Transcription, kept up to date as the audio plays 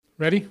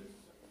Ready?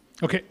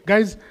 Okay,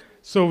 guys,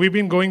 so we've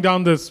been going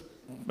down this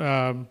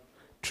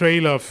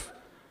trail of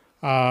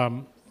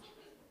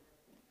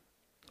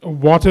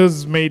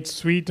waters made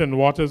sweet and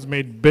waters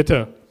made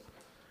bitter.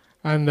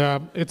 And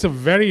it's a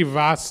very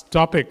vast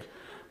topic,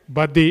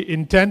 but the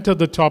intent of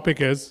the topic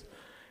is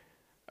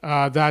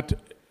that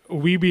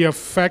we be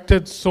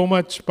affected so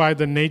much by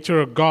the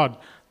nature of God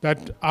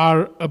that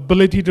our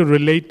ability to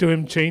relate to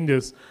Him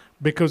changes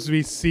because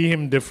we see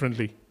Him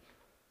differently.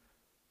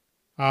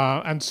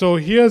 And so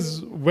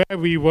here's where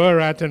we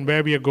were at and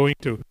where we are going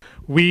to.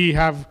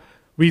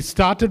 We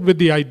started with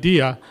the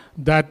idea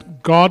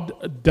that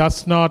God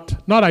does not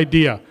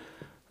idea.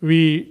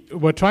 We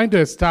were trying to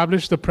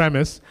establish the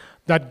premise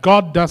that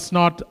God does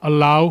not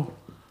allow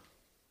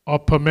or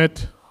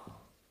permit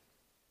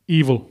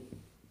evil.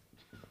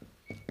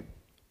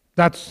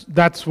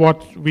 That's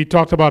what we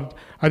talked about,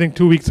 I think,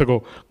 2 weeks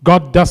ago.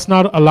 God does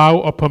not allow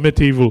or permit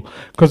evil.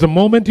 Because the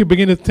moment you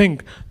begin to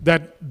think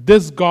that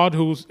this God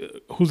who's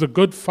a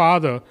good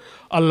father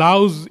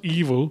allows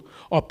evil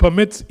or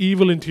permits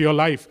evil into your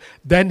life,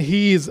 then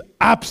He is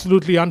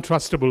absolutely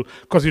untrustable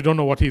because you don't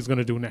know what He's going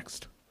to do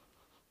next.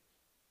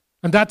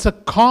 And that's a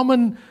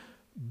common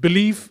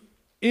belief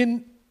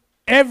in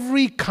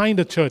every kind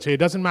of church. It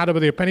doesn't matter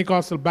whether you're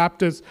Pentecostal,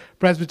 Baptist,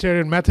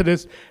 Presbyterian,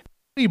 Methodist.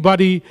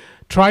 Everybody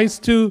tries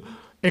to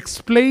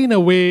explain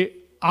away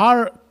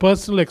our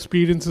personal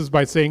experiences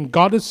by saying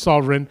God is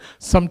sovereign.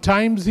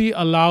 Sometimes He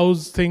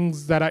allows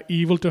things that are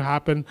evil to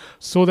happen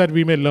so that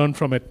we may learn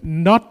from it.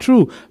 Not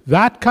true.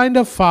 That kind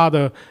of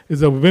father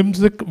is a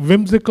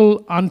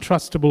whimsical,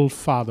 untrustable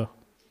father.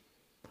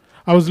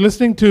 I was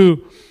listening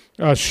to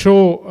a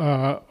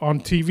show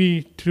on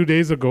TV 2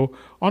 days ago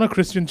on a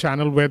Christian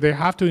channel where they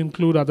have to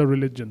include other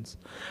religions.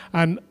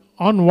 And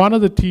on one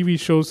of the TV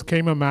shows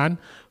came a man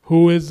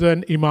who is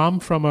an imam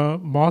from a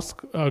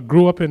mosque,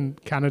 grew up in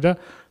Canada,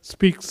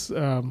 speaks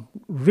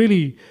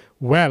really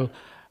well.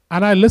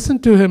 And I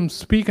listened to him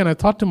speak and I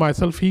thought to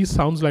myself, he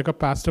sounds like a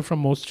pastor from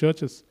most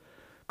churches.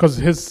 Because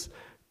his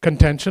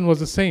contention was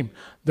the same,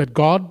 that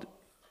God,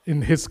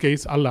 in his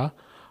case, Allah,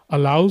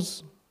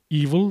 allows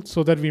evil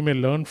so that we may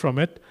learn from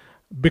it.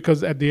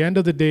 Because at the end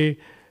of the day,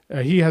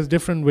 He has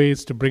different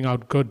ways to bring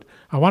out good.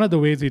 And one of the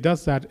ways He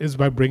does that is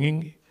by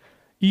bringing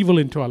evil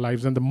into our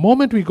lives. And the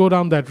moment we go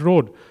down that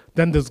road,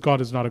 then this God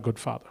is not a good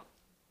father.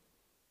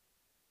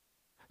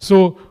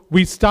 So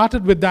we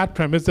started with that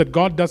premise that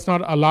God does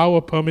not allow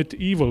or permit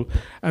evil.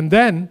 And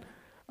then,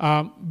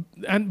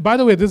 and by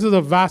the way, this is a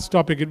vast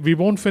topic. We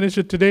won't finish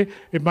it today.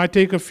 It might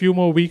take a few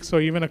more weeks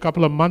or even a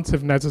couple of months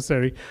if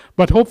necessary.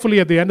 But hopefully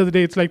at the end of the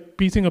day, it's like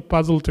piecing a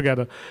puzzle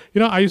together.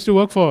 You know, I used to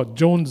work for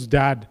Joan's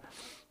dad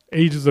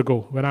ages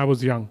ago when I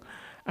was young.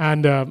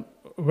 And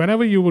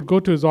whenever you would go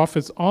to his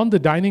office, on the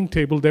dining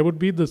table, there would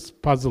be this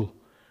puzzle.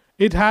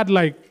 It had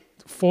like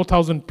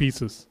 4,000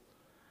 pieces.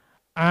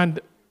 And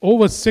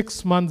over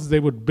 6 months, they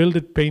would build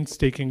it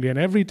painstakingly. And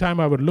every time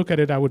I would look at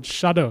it, I would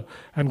shudder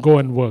and go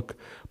and work.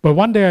 But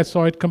one day I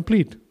saw it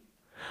complete.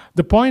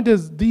 The point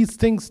is, these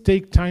things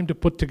take time to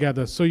put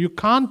together. So you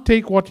can't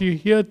take what you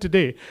hear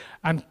today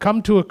and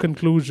come to a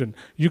conclusion.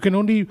 You can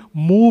only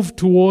move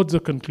towards a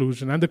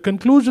conclusion. And the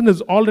conclusion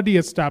is already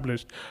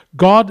established.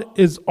 God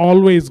is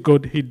always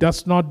good. He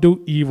does not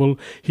do evil.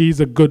 He is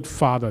a good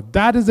father.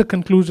 That is the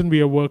conclusion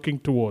we are working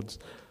towards.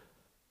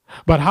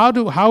 But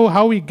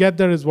how we get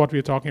there is what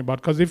we're talking about.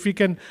 Because if we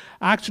can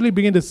actually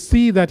begin to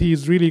see that He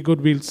is really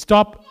good, we'll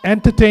stop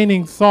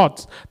entertaining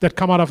thoughts that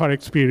come out of our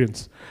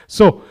experience.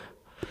 So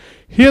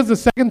here's the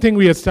second thing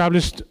we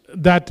established,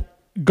 that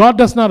God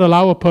does not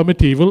allow or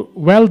permit evil.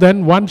 Well,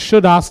 then one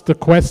should ask the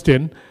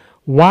question,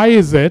 why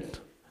is it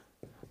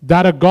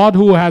that a God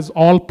who has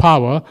all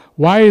power,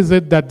 why is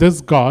it that this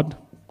God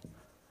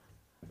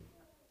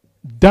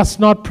does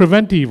not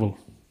prevent evil?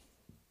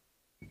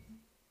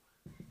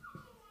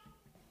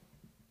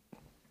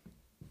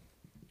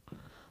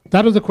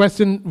 That was the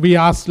question we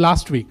asked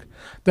last week.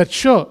 That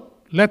sure,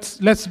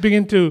 let's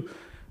begin to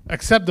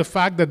accept the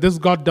fact that this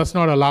God does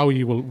not allow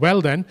evil.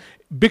 Well then,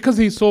 because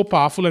He's so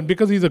powerful and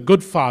because He's a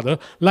good father,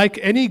 like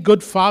any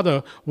good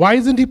father, why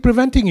isn't He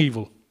preventing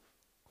evil?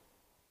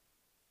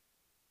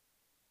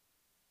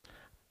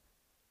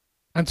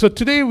 And so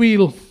today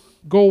we'll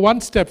go one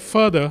step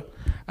further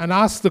and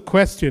ask the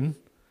question,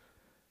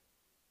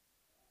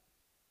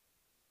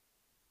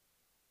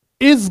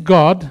 is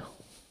God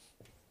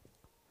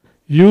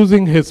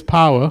using His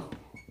power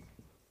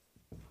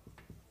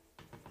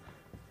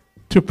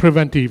to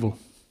prevent evil?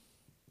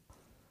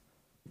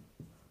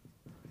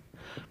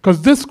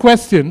 Because this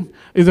question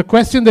is a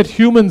question that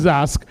humans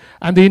ask,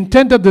 and the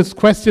intent of this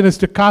question is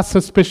to cast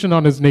suspicion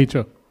on His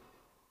nature.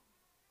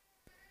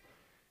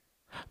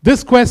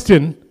 This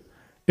question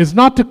is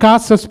not to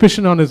cast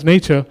suspicion on His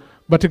nature,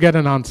 but to get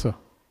an answer.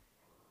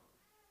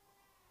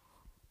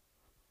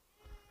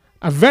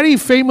 Very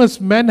famous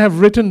men have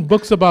written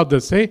books about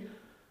this, eh?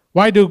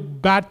 Why do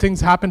bad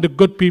things happen to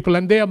good people?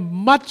 And they are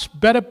much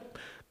better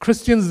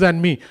Christians than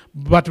me.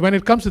 But when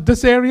it comes to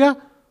this area,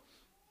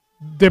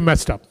 they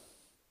messed up.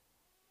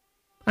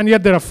 And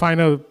yet there are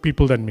finer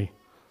people than me.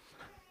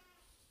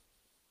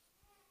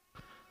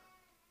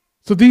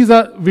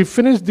 So we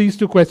finished these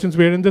two questions.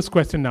 We're in this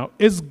question now.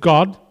 Is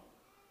God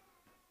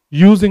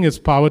using his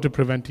power to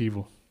prevent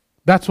evil?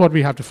 That's what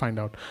we have to find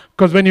out.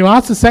 Because when you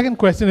ask the second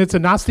question, it's a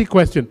nasty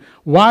question.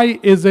 Why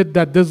is it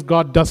that this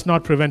God does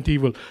not prevent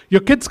evil?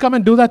 Your kids come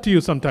and do that to you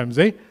sometimes,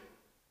 eh?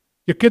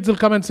 Your kids will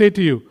come and say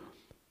to you,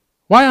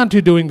 why aren't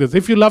you doing this?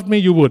 If you loved me,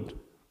 you would.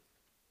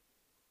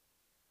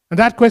 And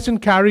that question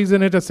carries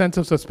in it a sense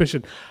of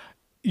suspicion.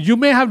 You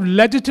may have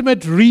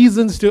legitimate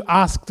reasons to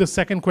ask the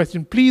second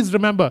question. Please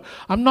remember,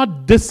 I'm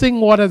not dissing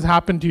what has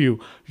happened to you.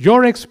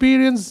 Your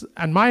experience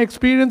and my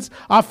experience,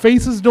 our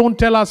faces don't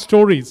tell our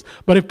stories.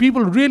 But if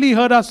people really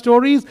heard our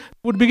stories, they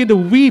would begin to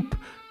weep,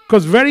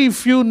 because very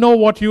few know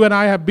what you and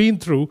I have been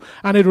through.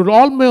 And it would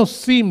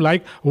almost seem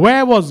like,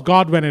 where was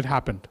God when it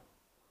happened?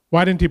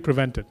 Why didn't he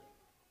prevent it?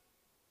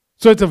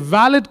 So it's a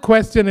valid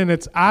question in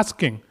its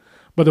asking.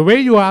 But the way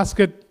you ask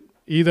it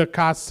either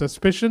casts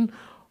suspicion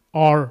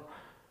or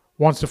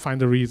wants to find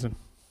the reason.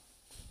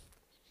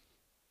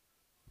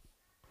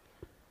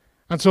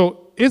 And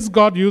so, is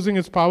God using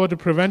his power to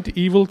prevent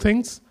evil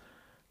things?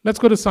 Let's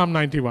go to Psalm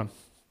 91.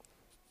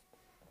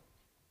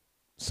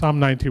 Psalm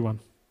 91.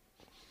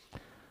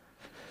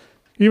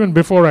 Even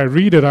before I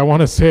read it, I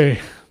want to say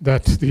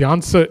that the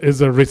answer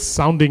is a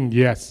resounding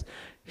yes.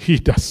 He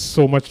does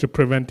so much to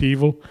prevent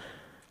evil.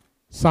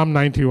 Psalm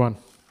 91.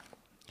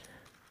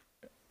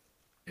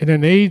 In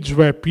an age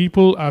where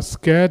people are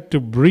scared to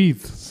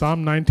breathe,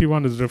 Psalm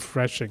 91 is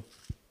refreshing.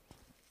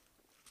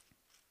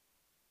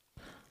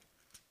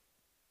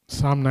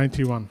 Psalm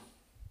 91.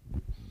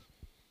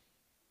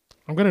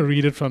 I'm going to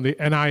read it from the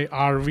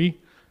NIRV,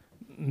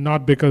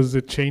 not because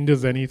it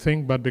changes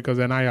anything, but because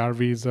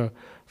NIRV is a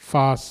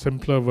far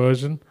simpler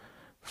version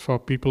for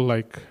people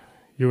like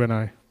you and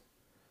I.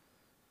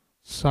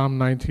 Psalm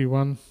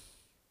 91.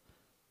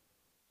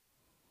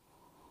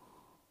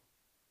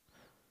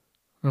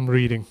 I'm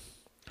reading.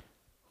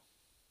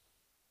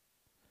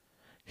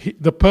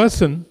 The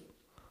person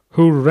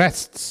who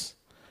rests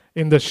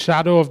in the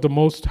shadow of the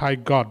Most High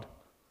God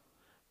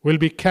will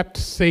be kept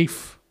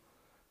safe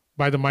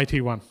by the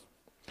Mighty One.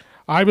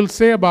 I will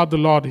say about the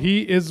Lord,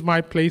 he is my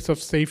place of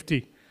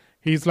safety.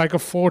 He is like a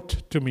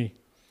fort to me.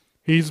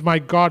 He is my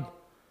God.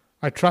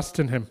 I trust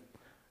in him.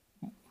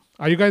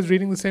 Are you guys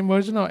reading the same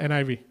version or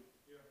NIV?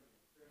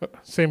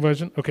 Same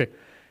version? Okay.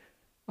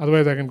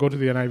 Otherwise, I can go to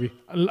the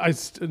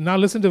NIV. Now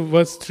listen to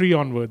verse 3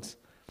 onwards.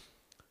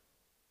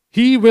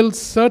 He will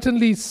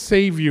certainly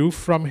save you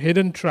from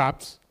hidden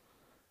traps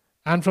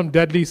and from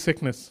deadly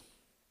sickness.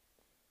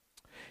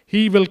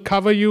 He will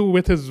cover you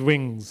with his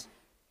wings.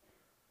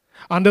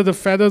 Under the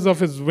feathers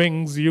of his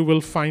wings, you will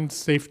find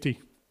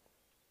safety.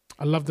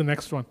 I love the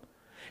next one.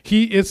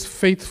 He is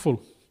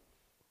faithful.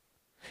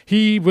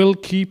 He will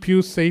keep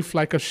you safe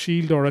like a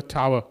shield or a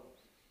tower.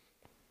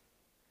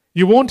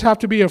 You won't have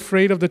to be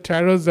afraid of the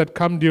terrors that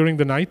come during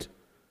the night.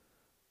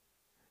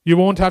 You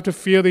won't have to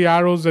fear the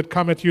arrows that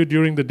come at you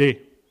during the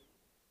day.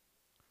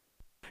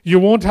 You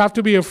won't have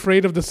to be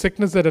afraid of the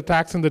sickness that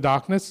attacks in the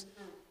darkness.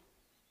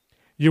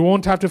 You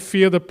won't have to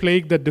fear the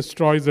plague that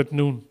destroys at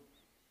noon.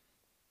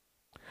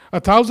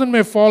 1,000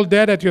 may fall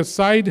dead at your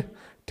side,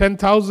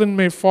 10,000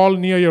 may fall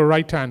near your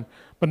right hand,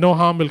 but no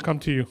harm will come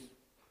to you.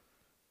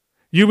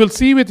 You will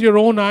see with your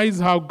own eyes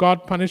how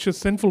God punishes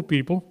sinful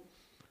people.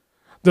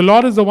 The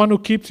Lord is the one who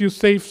keeps you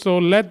safe, so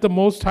let the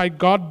Most High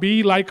God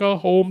be like a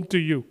home to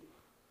you.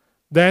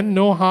 Then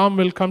no harm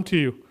will come to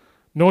you.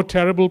 No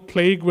terrible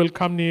plague will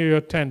come near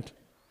your tent.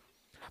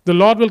 The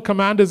Lord will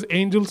command his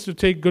angels to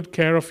take good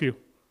care of you.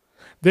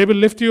 They will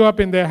lift you up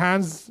in their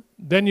hands,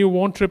 then you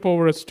won't trip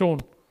over a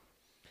stone.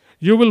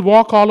 You will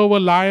walk all over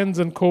lions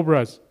and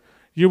cobras.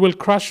 You will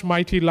crush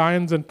mighty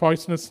lions and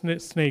poisonous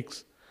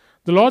snakes.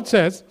 The Lord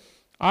says,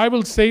 I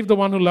will save the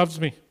one who loves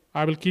me.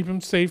 I will keep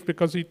him safe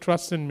because he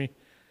trusts in me.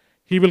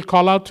 He will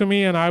call out to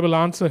me and I will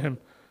answer him.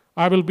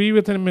 I will be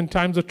with him in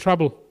times of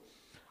trouble.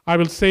 I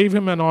will save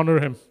him and honor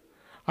him.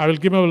 I will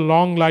give him a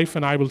long life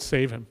and I will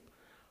save him.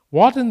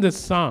 What in this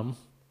psalm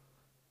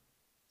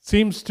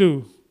seems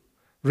to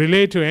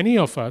relate to any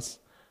of us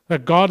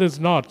that God is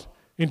not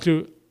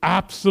into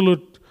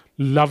absolute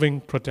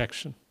loving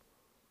protection?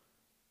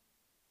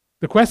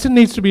 The question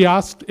needs to be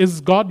asked,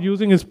 is God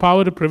using his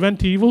power to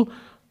prevent evil?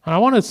 And I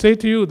want to say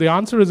to you, the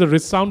answer is a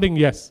resounding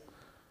yes.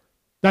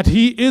 That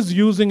he is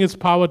using his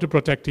power to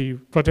protect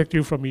you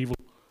from evil.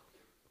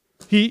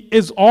 He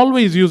is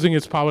always using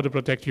his power to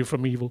protect you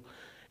from evil.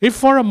 If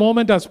for a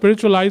moment our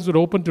spiritual eyes would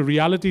open to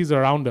realities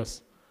around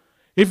us,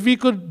 if we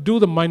could do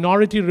the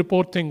Minority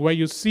Report thing where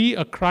you see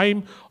a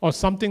crime or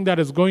something that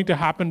is going to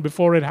happen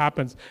before it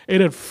happens,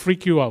 it'd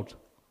freak you out.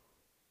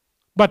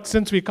 But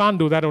since we can't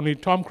do that, only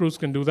Tom Cruise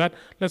can do that,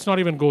 let's not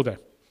even go there.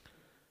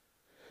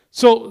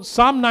 So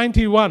Psalm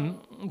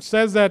 91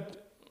 says that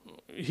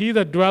he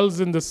that dwells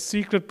in the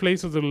secret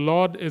place of the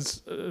Lord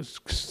is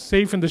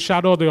safe in the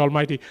shadow of the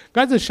Almighty.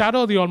 Guys, the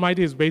shadow of the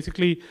Almighty is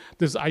basically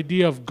this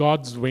idea of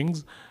God's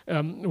wings.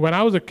 When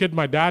I was a kid,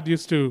 my dad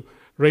used to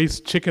raise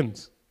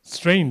chickens.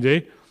 Strange,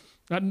 eh?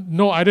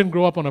 No, I didn't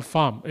grow up on a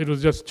farm. It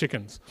was just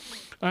chickens.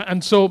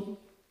 And so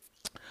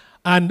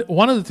And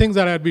one of the things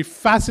that I'd be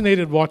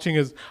fascinated watching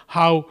is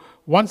how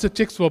once the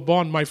chicks were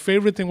born, my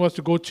favorite thing was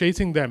to go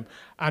chasing them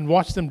and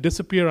watch them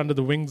disappear under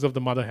the wings of the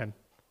mother hen.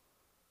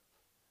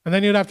 And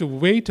then you'd have to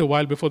wait a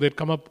while before they'd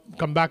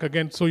come back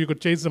again so you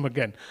could chase them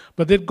again.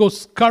 But they'd go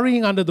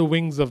scurrying under the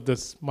wings of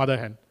this mother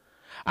hen.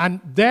 And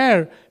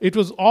there, it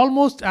was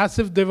almost as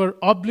if they were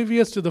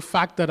oblivious to the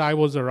fact that I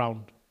was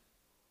around.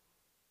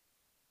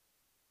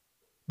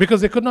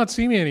 Because they could not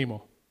see me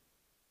anymore.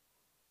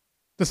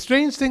 The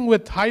strange thing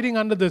with hiding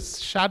under the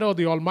shadow of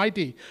the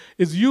Almighty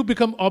is you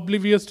become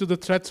oblivious to the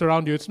threats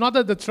around you. It's not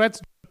that the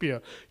threats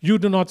disappear, you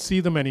do not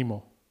see them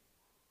anymore.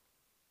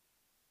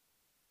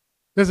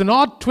 There's an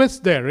odd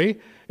twist there, eh?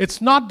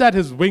 It's not that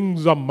his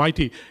wings are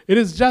mighty. It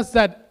is just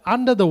that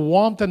under the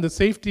warmth and the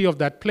safety of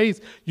that place,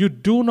 you're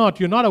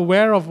not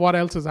aware of what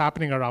else is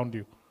happening around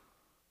you.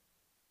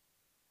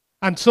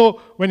 And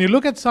so when you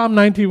look at Psalm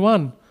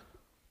 91,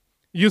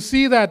 you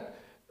see that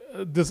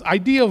this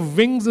idea of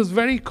wings is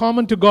very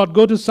common to God.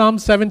 Go to Psalm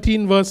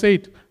 17 verse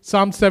 8.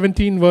 Psalm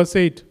 17 verse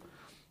 8.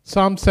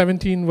 Psalm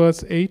 17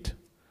 verse 8.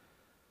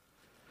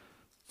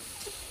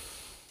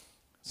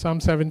 Psalm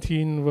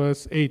 17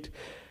 verse 8.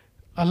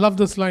 I love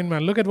this line,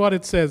 man. Look at what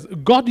it says.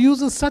 God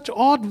uses such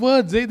odd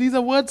words. Eh? These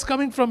are words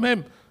coming from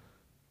Him.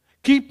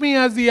 Keep me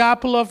as the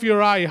apple of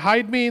your eye.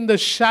 Hide me in the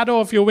shadow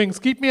of your wings.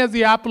 Keep me as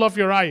the apple of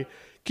your eye.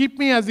 Keep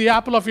me as the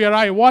apple of your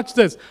eye. Watch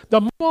this.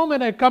 The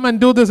moment I come and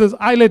do this, his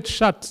eyelid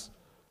shuts.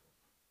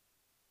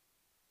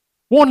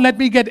 Won't let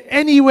me get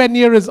anywhere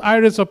near his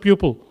iris or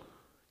pupil.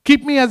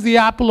 Keep me as the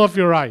apple of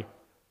your eye.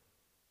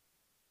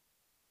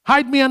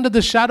 Hide me under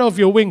the shadow of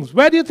your wings.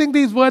 Where do you think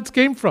these words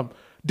came from?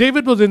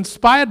 David was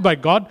inspired by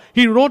God.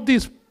 He wrote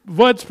these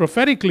words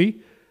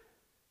prophetically.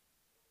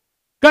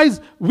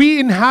 Guys, we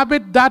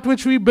inhabit that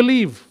which we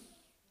believe.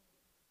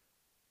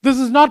 This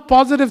is not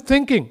positive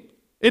thinking.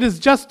 It is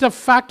just a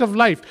fact of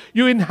life.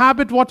 You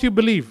inhabit what you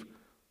believe.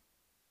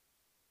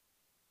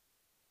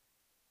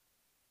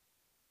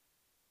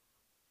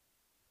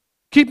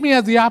 Keep me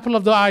as the apple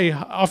of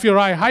your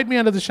eye. Hide me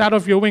under the shadow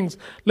of your wings.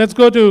 Let's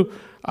go to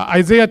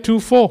Isaiah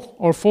 2:4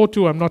 or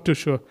 4:2. I'm not too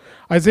sure.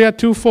 Isaiah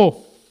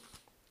 2:4.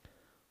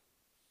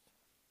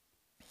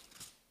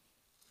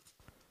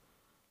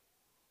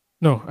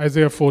 No,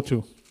 Isaiah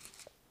 4:2.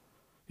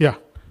 Yeah.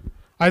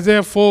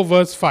 Isaiah 4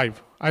 verse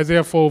 5.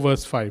 Isaiah 4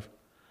 verse 5.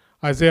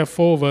 Isaiah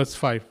 4 verse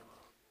 5.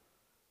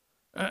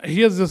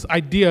 Here's this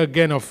idea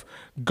again of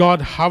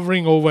God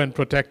hovering over and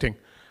protecting.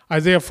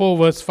 Isaiah 4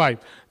 verse 5.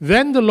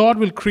 Then the Lord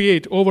will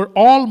create over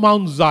all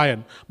Mount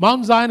Zion.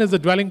 Mount Zion is the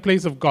dwelling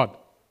place of God.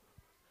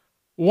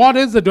 What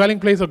is the dwelling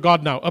place of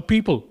God now? A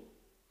people.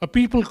 A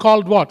people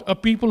called what? A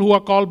people who are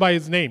called by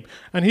His name.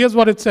 And here's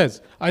what it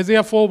says.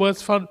 Isaiah 4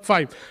 verse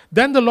 5.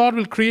 Then the Lord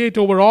will create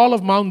over all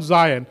of Mount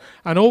Zion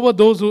and over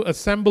those who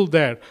assemble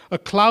there a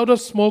cloud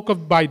of smoke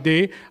by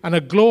day and a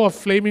glow of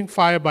flaming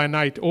fire by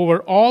night.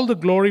 Over all the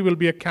glory will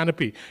be a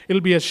canopy. It will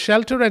be a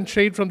shelter and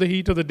shade from the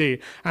heat of the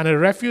day and a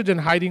refuge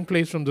and hiding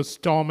place from the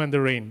storm and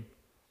the rain.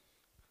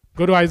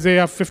 Go to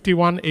Isaiah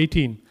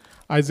 51:18.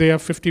 Isaiah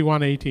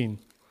 51:18.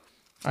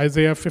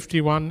 Isaiah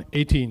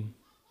 51:18.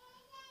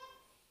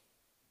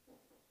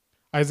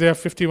 Isaiah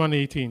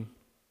 51:18.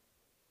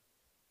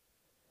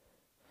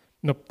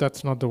 Nope,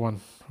 that's not the one.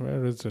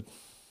 Where is it?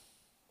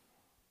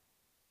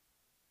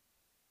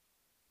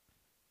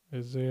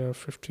 Isaiah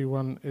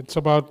 51. It's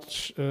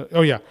about,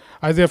 Isaiah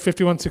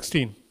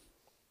 51:16.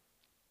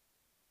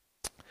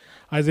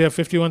 Isaiah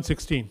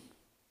 51:16.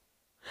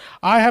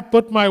 I have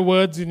put my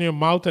words in your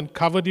mouth and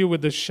covered you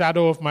with the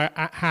shadow of my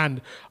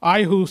hand.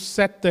 I who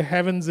set the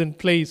heavens in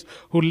place,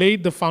 who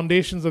laid the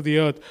foundations of the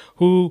earth,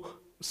 who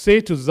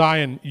say to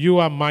Zion, you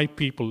are my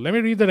people. Let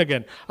me read that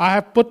again. I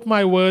have put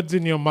my words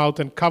in your mouth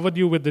and covered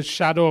you with the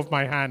shadow of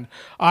my hand.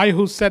 I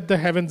who set the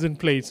heavens in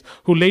place,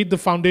 who laid the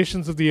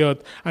foundations of the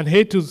earth, and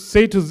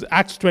say to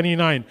Acts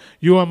 29,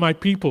 you are my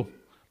people.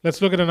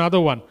 Let's look at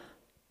another one.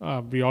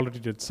 We already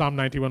did. Psalm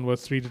 91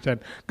 verse 3 to 10.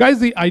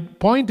 Guys, the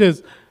point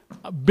is,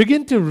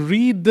 begin to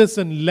read this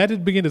and let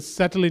it begin to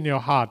settle in your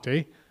heart,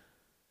 eh?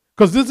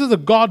 Because this is a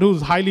God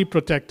who's highly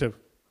protective.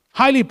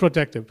 Highly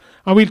protective.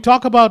 And we'll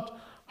talk about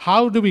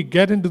how do we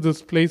get into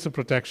this place of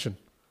protection?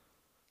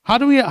 How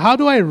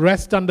do I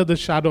rest under the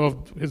shadow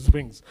of His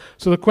wings?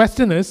 So the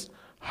question is,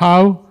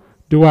 how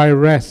do I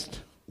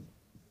rest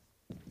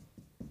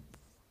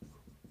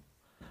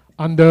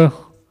under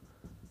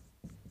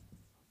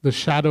the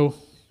shadow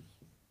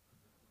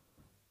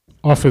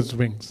of His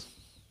wings?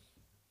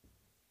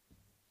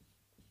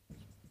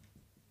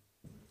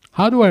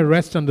 How do I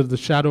rest under the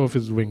shadow of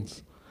His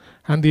wings?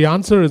 And the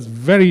answer is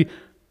very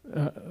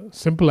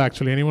simple,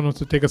 actually. Anyone wants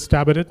to take a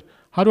stab at it?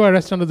 How do I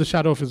rest under the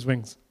shadow of His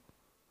wings?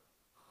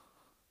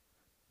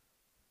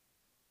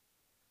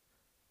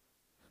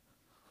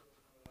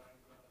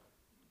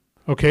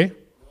 Okay.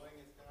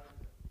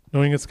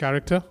 Knowing His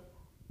character.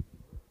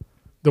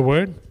 The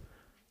Word.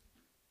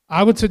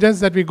 I would suggest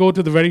that we go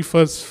to the very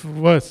first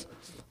verse.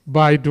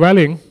 By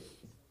dwelling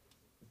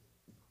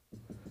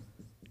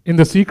in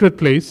the secret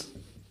place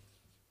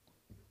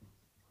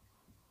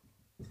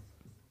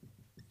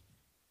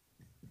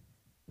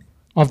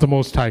of the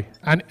Most High.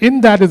 And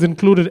in that is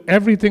included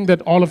everything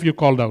that all of you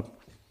called out.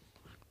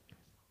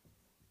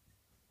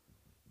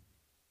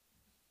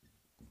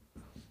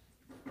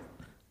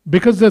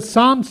 Because the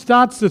psalm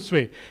starts this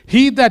way: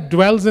 He that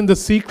dwells in the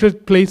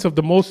secret place of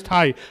the Most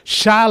High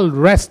shall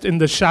rest in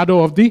the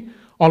shadow of the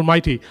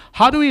Almighty.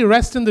 How do we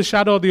rest in the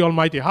shadow of the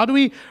Almighty? How do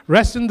we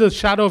rest in the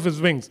shadow of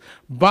His wings?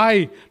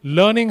 By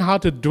learning how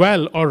to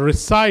dwell or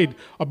reside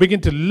or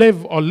begin to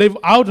live or live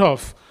out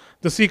of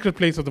the secret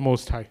place of the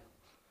Most High.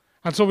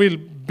 And so we'll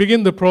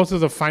begin the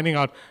process of finding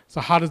out, so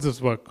how does this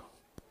work?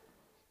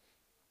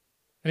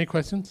 Any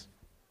questions?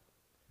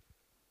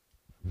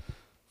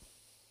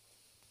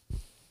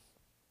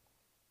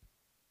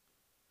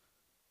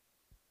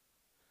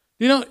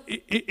 You know,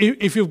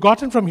 if you've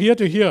gotten from here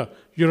to here,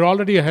 you're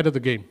already ahead of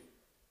the game.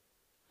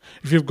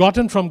 If you've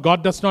gotten from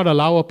God does not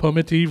allow or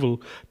permit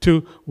evil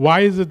to why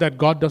is it that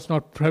God does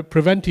not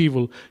prevent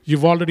evil,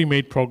 you've already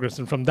made progress.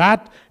 And from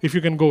that, if you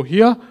can go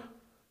here,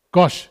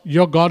 gosh,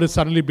 your God is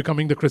suddenly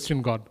becoming the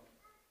Christian God.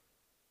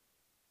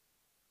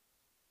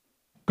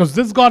 Because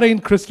this God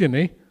ain't Christian,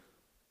 eh?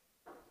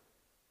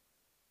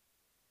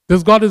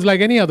 This God is like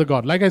any other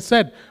God. Like I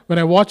said, when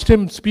I watched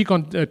him speak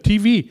on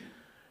TV,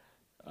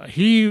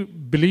 he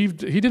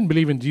didn't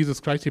believe in Jesus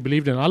Christ, he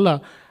believed in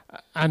Allah.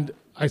 And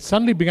I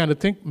suddenly began to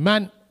think,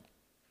 man,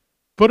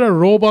 put a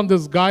robe on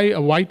this guy, a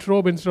white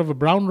robe instead of a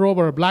brown robe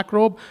or a black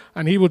robe,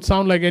 and he would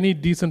sound like any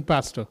decent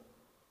pastor.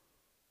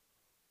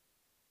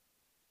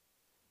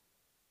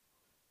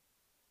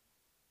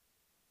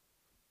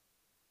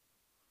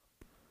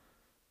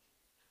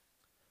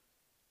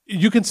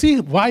 You can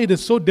see why it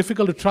is so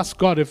difficult to trust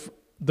God if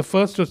the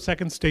first or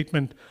second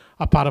statement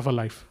are part of our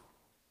life.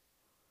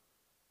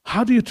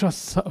 How do you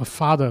trust a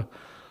father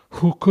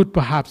who could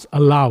perhaps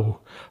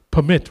allow,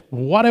 permit,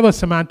 whatever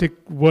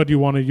semantic word you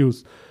want to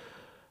use?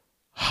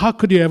 How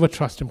could you ever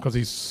trust him? Because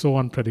he's so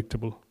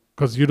unpredictable.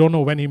 Because you don't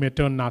know when he may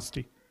turn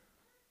nasty.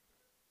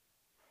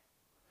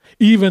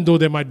 Even though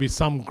there might be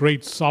some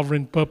great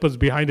sovereign purpose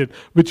behind it,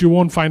 which you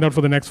won't find out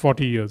for the next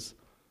 40 years.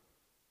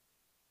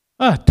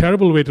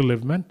 Terrible way to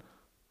live, man.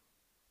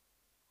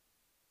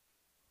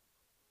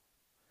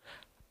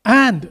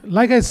 And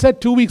like I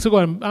said 2 weeks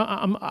ago,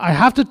 I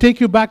have to take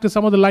you back to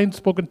some of the lines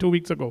spoken 2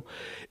 weeks ago.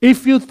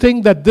 If you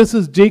think that this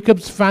is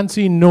Jacob's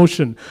fancy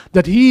notion,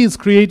 that he is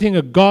creating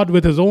a God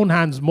with his own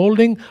hands,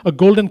 molding a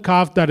golden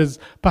calf that is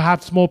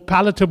perhaps more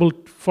palatable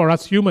for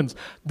us humans,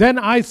 then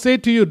I say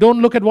to you,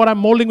 don't look at what I'm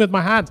molding with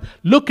my hands.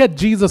 Look at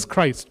Jesus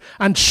Christ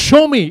and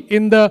show me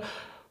in the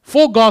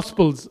 4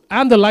 Gospels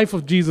and the life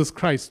of Jesus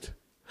Christ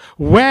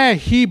where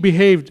he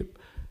behaved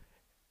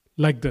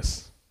like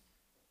this.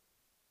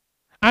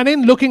 And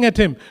in looking at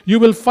him, you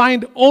will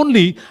find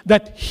only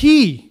that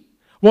he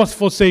was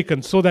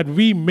forsaken so that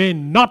we may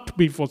not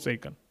be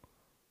forsaken.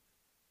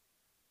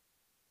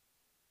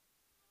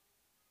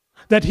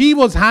 That he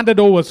was handed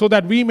over so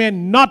that we may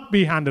not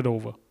be handed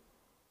over.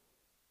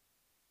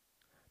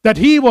 That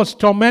he was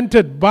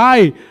tormented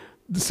by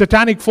the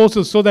satanic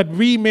forces so that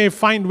we may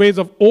find ways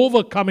of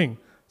overcoming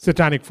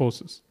satanic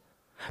forces.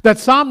 That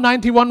Psalm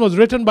 91 was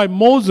written by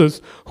Moses,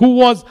 who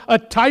was a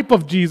type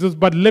of Jesus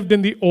but lived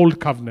in the old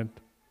covenant.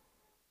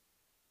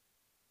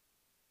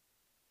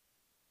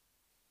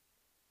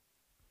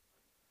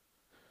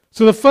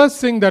 So the first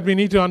thing that we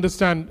need to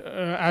understand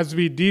as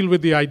we deal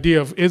with the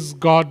idea of is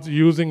God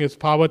using his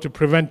power to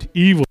prevent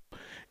evil,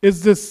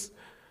 is this,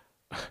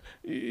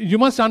 you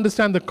must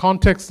understand the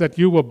context that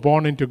you were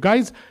born into.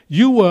 Guys,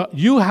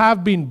 you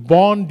have been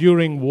born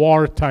during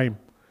wartime.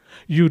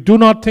 You do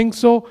not think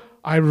so?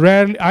 I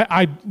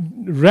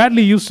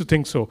rarely used to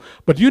think so.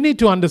 But you need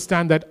to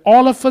understand that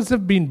all of us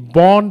have been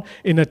born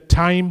in a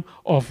time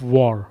of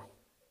war.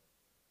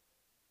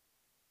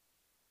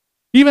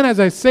 Even as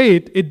I say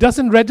it, it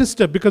doesn't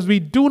register because we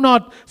do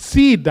not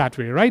see it that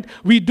way, right?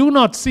 We do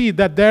not see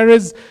that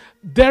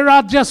there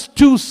are just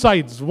 2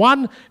 sides.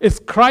 One is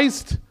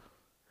Christ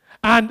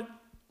and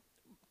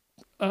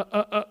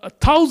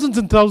thousands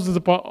and thousands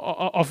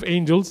of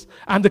angels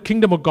and the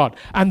kingdom of God.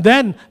 And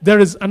then there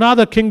is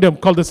another kingdom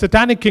called the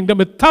satanic kingdom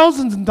with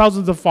thousands and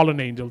thousands of fallen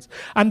angels.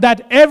 And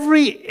that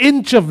every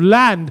inch of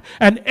land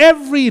and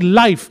every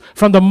life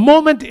from the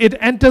moment it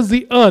enters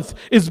the earth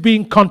is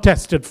being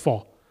contested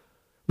for.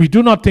 We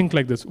do not think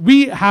like this.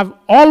 We have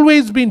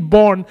always been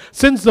born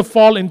since the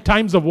fall in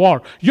times of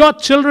war. Your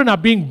children are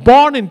being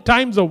born in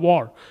times of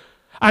war.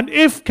 And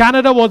if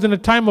Canada was in a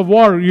time of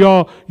war,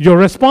 your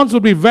response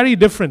would be very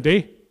different,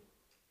 eh?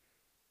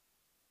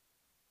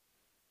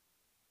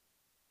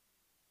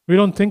 We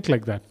don't think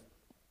like that.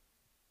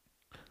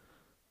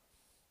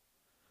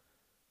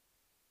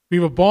 We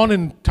were born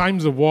in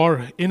times of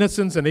war.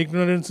 Innocence and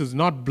ignorance is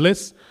not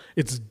bliss.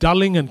 It's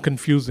dulling and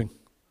confusing.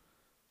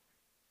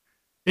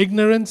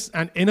 Ignorance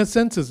and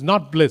innocence is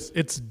not bliss.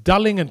 It's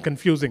dulling and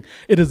confusing.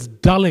 It is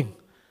dulling.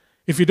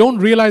 If you don't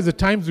realize the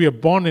times we are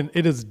born in,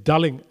 it is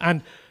dulling.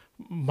 And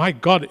my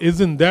God,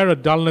 isn't there a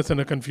dullness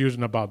and a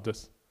confusion about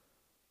this?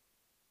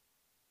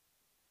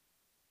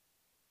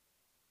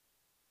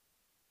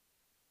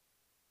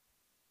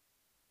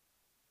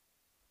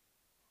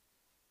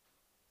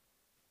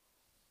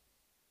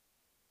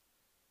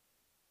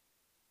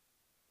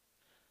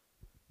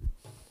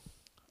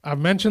 I've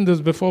mentioned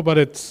this before, but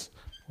it's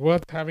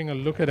worth having a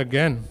look at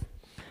again.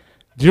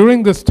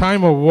 During this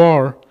time of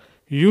war,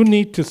 you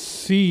need to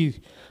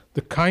see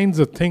the kinds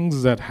of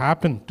things that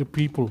happen to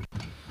people.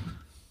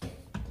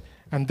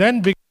 And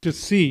then begin to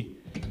see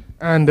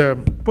and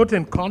put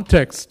in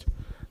context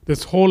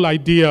this whole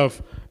idea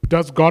of,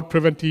 does God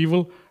prevent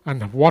evil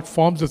and what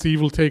forms does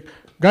evil take?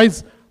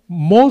 Guys,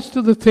 most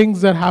of the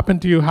things that happen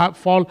to you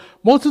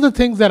most of the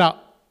things that are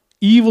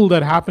evil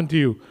that happen to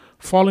you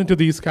fall into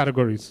these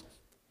categories.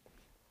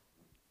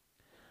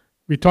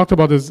 We talked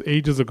about this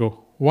ages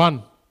ago.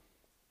 1,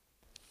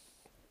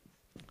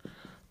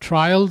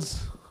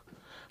 trials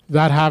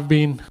that have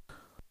been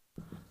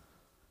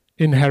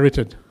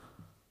inherited.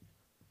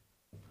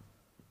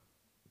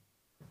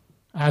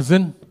 As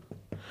in,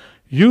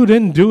 you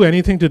didn't do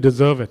anything to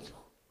deserve it.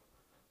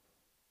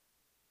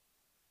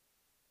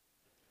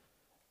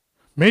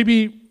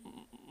 Maybe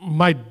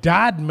my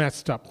dad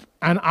messed up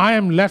and I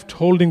am left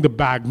holding the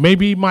bag.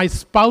 Maybe my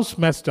spouse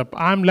messed up,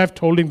 I'm left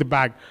holding the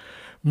bag.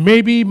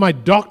 Maybe my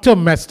doctor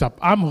messed up,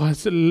 I'm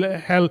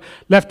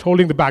left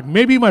holding the bag.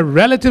 Maybe my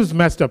relatives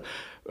messed up.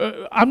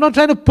 I'm not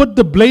trying to put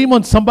the blame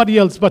on somebody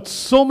else, but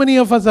so many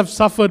of us have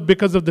suffered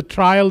because of the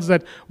trials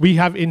that we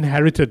have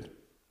inherited.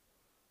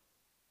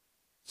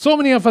 So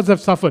many of us have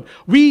suffered.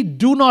 We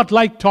do not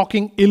like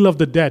talking ill of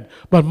the dead,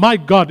 but my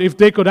God, if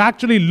they could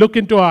actually look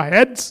into our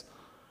heads,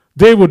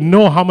 they would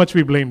know how much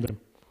we blame them.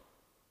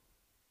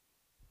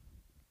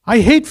 I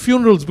hate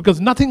funerals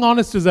because nothing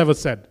honest is ever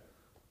said.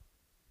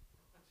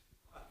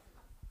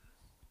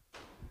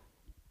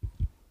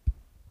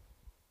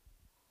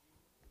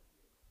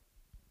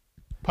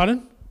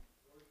 Pardon?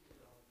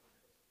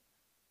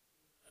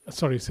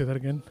 Sorry, say that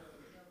again.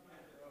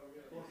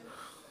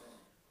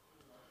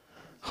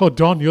 Oh,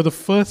 Don, you're the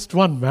first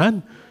one,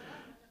 man.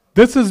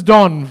 This is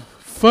Don,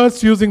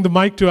 first using the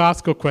mic to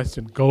ask a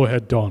question. Go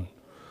ahead, Don.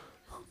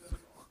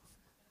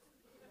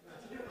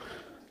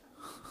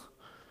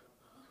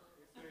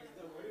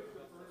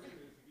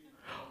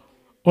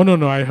 Oh,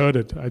 no, I heard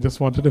it. I just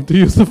wanted him to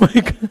use the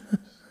mic.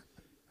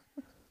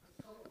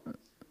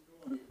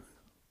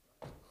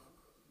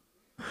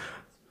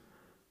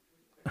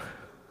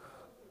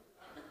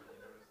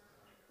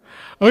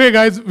 Okay,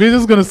 guys, we're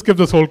just going to skip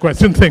this whole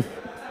question thing.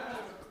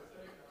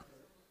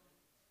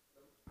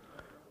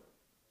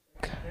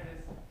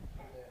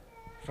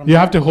 You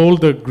have to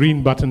hold the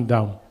green button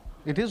down.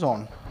 It is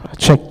on.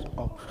 Check.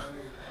 Oh.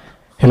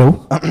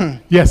 Hello?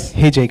 Yes.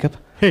 Hey, Jacob.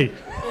 Hey.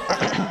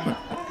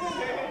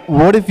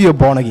 What if you're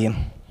born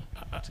again?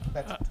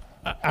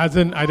 As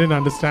in, I didn't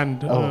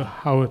understand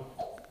how it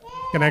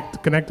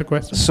connect the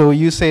question. So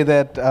you say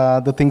that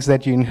the things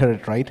that you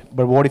inherit, right?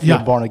 But what if you're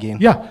born again?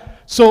 Yeah.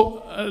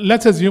 So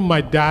let's assume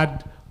my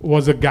dad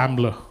was a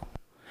gambler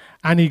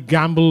and he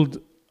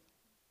gambled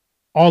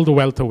all the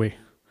wealth away.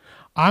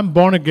 I'm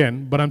born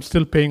again, but I'm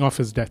still paying off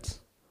his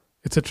debts.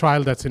 It's a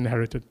trial that's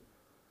inherited.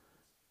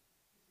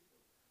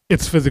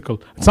 It's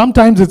physical.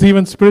 Sometimes it's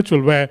even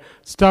spiritual, where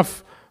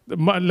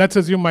let's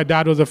assume my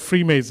dad was a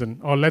Freemason,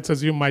 or let's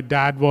assume my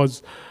dad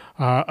was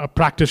a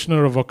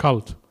practitioner of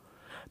occult.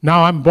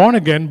 Now I'm born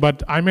again,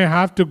 but I may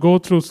have to go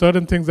through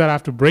certain things that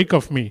have to break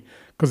off me,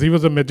 because he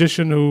was a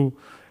magician who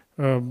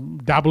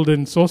dabbled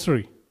in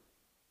sorcery.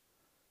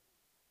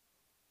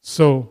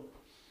 So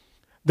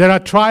there are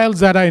trials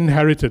that are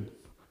inherited.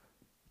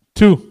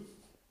 2.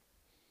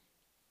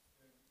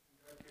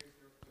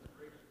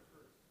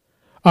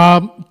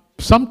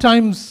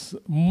 Sometimes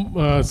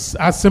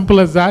as simple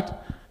as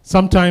that,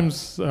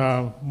 sometimes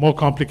more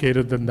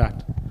complicated than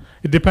that.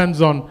 It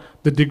depends on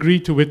the degree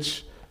to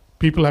which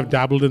people have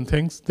dabbled in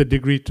things, the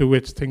degree to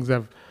which things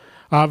have...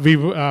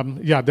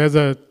 there's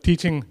a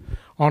teaching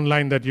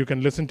online that you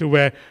can listen to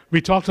where we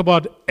talked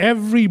about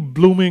every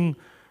blooming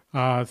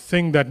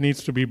thing that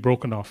needs to be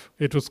broken off.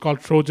 It was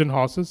called Trojan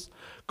horses,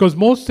 because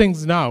most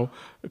things now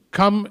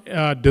come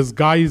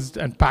disguised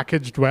and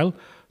packaged well,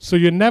 so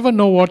you never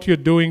know what you're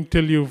doing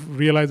till you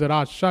realize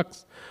that,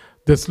 shucks,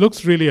 this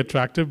looks really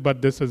attractive,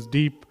 but this has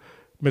deep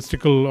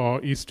mystical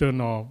or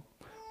Eastern or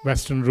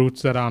Western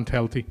roots that aren't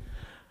healthy.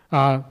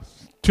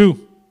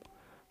 2,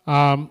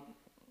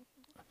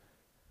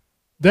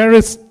 there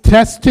is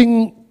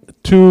testing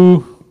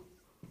to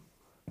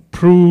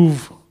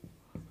prove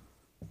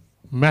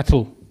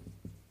metal.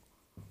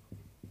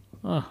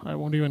 I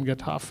won't even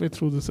get halfway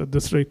through this at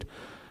this rate.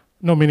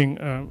 No, meaning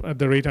at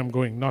the rate I'm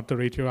going, not the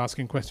rate you're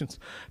asking questions.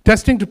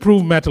 Testing to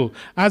prove metal.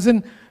 As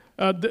in,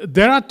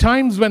 there are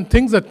times when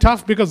things are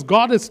tough because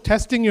God is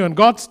testing you, and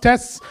God's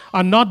tests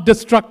are not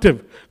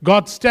destructive.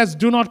 God's tests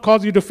do not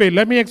cause you to fail.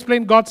 Let me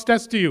explain God's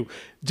test to you.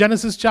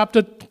 Genesis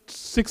chapter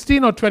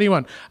 16 or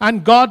 21.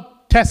 And God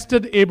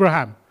tested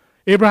Abraham.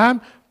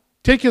 Abraham,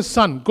 take your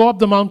son, go up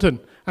the mountain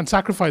and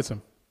sacrifice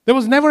him. There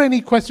was never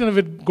any question of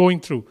it going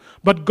through.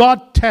 But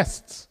God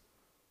tests.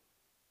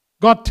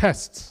 God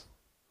tests.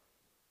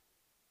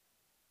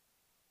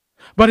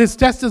 But his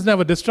test is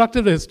never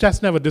destructive. His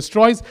test never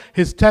destroys.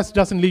 His test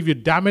doesn't leave you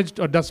damaged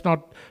or does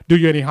not do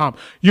you any harm.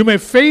 You may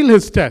fail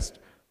his test,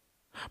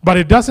 but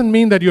it doesn't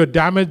mean that you're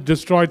damaged,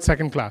 destroyed,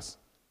 second class.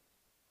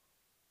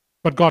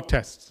 But God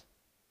tests.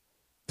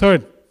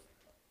 Third,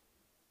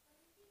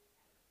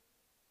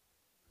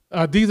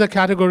 these are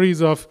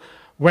categories of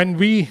when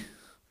we...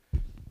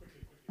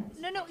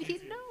 No.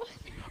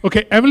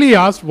 Okay, Emily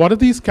asked, what are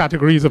these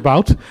categories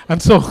about?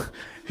 And so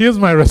here's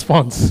my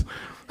response.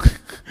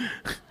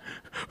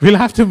 We'll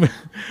have to...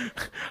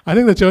 I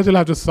think the church will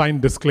have to sign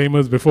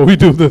disclaimers before we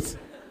do this.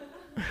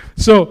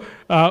 So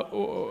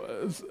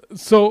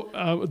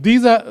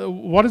these are...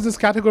 What is this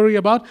category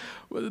about?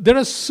 There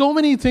are so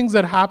many things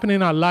that happen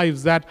in our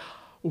lives that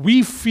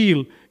we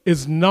feel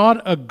is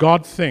not a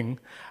God thing,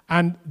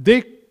 and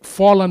they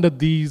fall under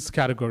these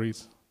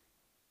categories.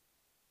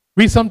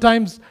 We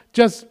sometimes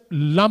just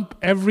lump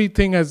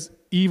everything as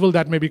evil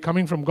that may be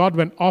coming from God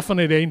when often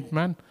it ain't,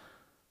 man.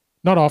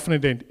 Not often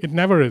it ain't. It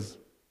never is.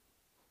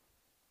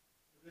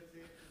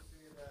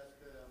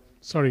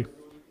 Sorry.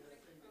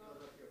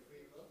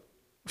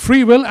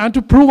 Free will, and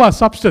to prove our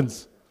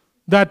substance.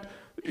 That...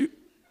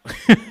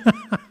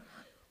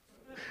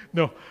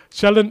 No,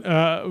 Sheldon,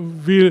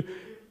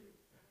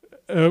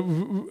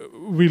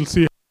 we'll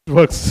see how it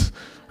works.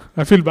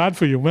 I feel bad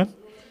for you, man.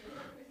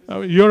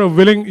 You're a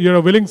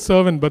willing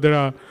servant, but there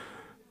are...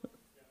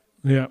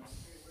 Yeah.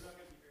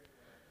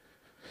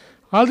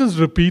 I'll just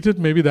repeat it.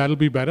 Maybe that'll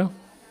be better.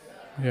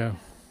 Yeah.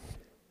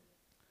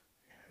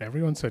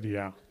 Everyone said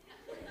yeah.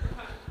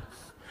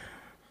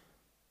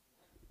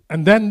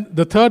 And then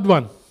the third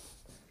one,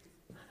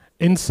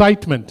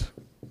 incitement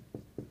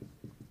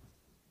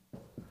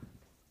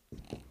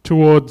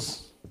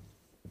towards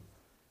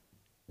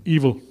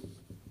evil.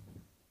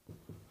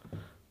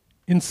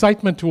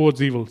 Incitement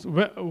towards evil.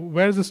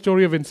 Where is the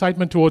story of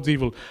incitement towards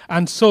evil?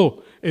 And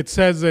so it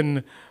says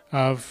in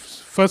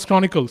First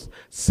Chronicles,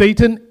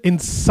 Satan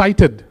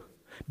incited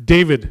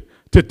David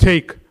to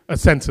take a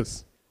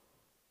census.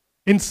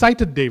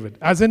 Incited David,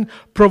 as in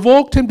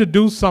provoked him to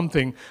do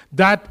something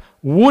that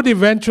would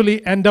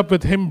eventually end up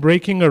with him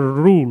breaking a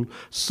rule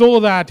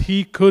so that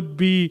he could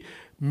be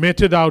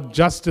meted out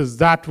justice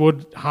that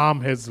would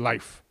harm his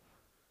life.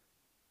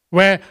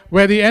 Where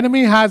the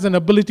enemy has an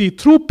ability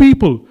through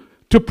people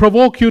to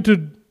provoke you to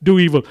do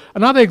evil.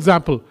 Another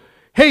example,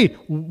 hey,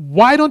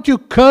 why don't you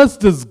curse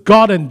this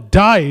God and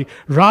die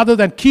rather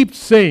than keep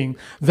saying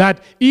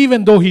that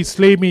even though he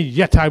slay me,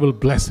 yet I will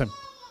bless him.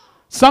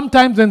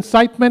 Sometimes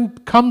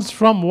incitement comes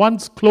from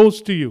one's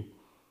close to you.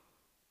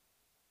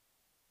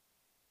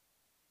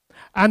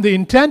 And the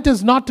intent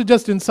is not to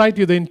just incite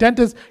you. The intent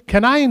is,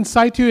 can I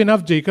incite you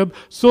enough, Jacob,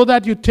 so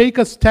that you take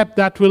a step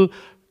that will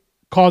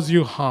cause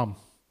you harm?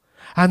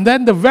 And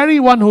then the very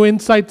one who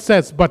incites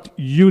says, but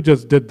you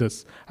just did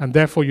this, and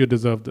therefore you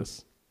deserve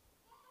this.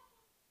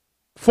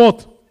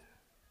 Fourth,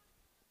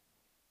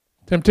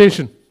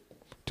 temptation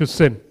to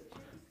sin.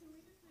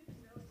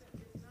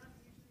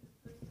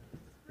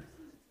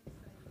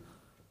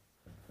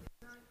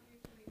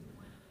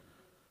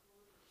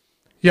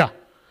 Yeah,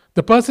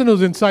 the person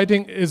who's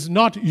inciting is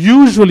not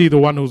usually the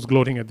one who's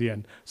gloating at the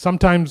end.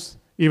 Sometimes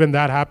even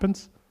that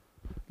happens.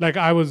 Like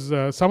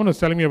someone was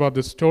telling me about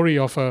this story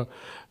of a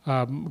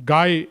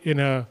guy in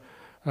a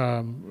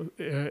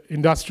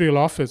industrial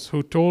office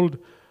who told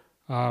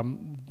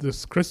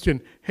this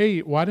Christian, hey,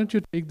 why don't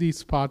you take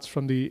these parts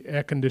from the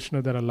air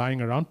conditioner that are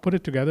lying around, put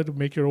it together to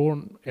make your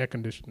own air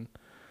conditioner.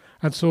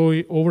 And so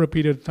over a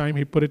period of time,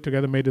 he put it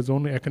together, made his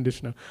own air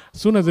conditioner.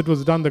 As soon as it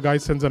was done, the guy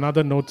sends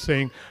another note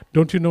saying,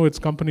 don't you know it's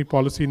company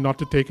policy not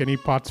to take any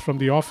parts from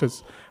the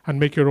office and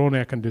make your own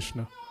air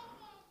conditioner?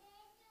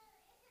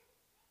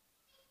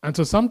 And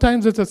so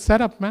sometimes it's a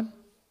setup, man.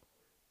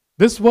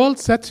 This world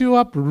sets you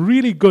up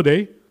really good,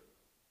 eh?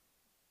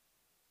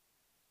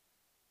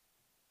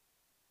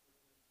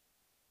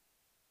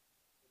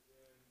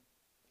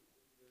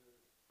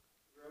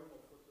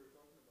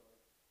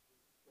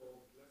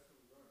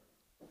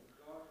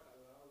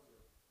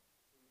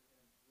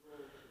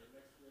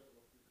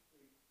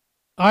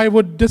 I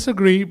would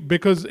disagree,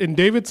 because in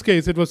David's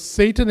case, it was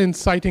Satan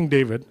inciting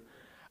David.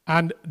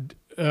 And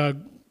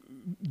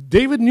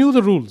David knew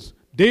the rules.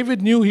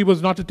 David knew he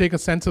was not to take a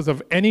census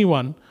of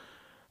anyone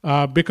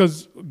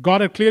because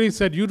God had clearly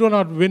said, you do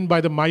not win by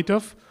the might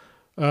of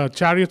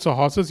chariots or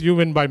horses, you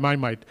win by my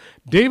might.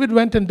 David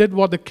went and did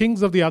what the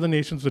kings of the other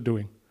nations were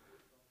doing.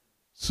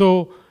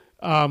 So,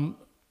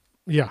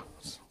 yeah,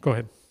 go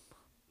ahead.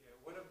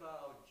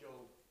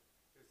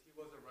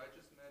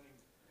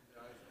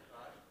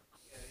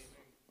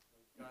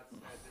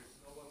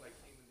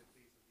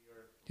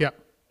 Yeah.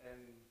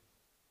 And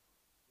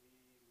we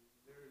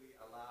literally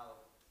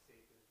allow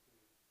Satan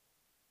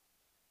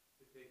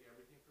to take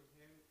everything from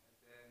him and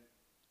then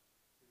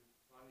to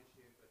punish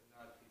him, but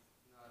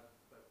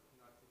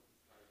not take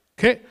his life.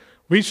 Okay,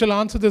 we shall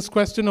answer this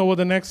question over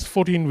the next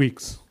 14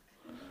 weeks.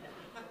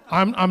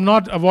 I'm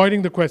not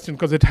avoiding the question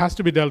because it has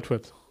to be dealt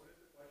with.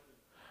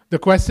 The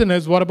question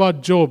is, what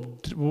about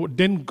Job?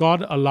 Didn't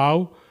God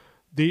allow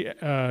the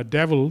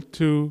devil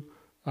to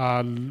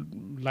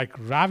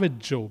ravage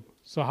Job?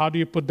 So how do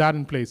you put that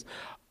in place?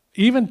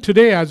 Even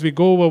today, as we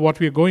go over what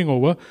we are going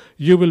over,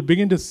 you will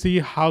begin to see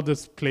how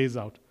this plays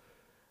out.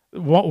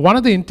 One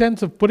of the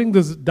intents of putting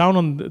this down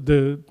on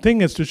the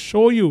thing is to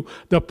show you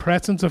the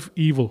presence of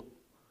evil.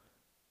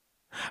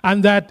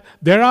 And that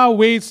there are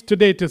ways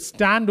today to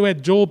stand where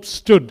Job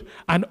stood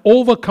and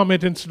overcome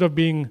it instead of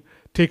being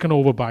taken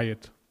over by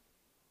it.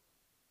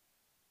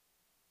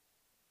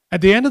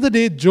 At the end of the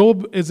day,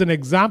 Job is an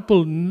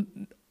example.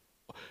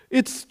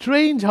 It's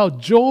strange how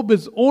Job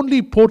is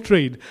only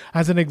portrayed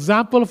as an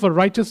example of a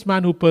righteous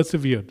man who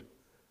persevered.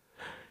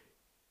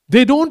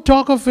 They don't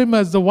talk of him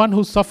as the one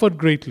who suffered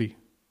greatly.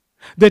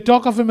 They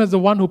talk of him as the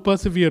one who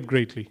persevered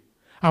greatly.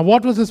 And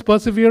what was his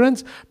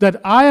perseverance? That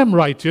I am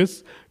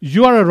righteous,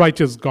 you are a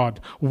righteous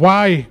God.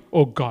 Why,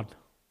 O God?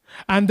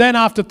 And then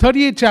after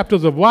 38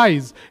 chapters of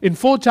whys, in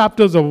 4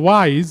 chapters of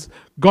whys,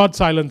 God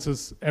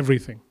silences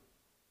everything.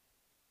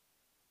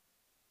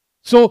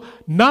 So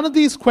none of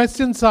these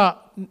questions are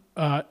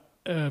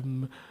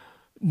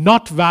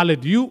not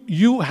valid.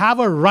 You have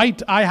a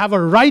right, I have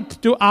a right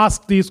to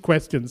ask these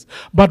questions.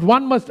 But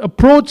one must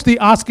approach the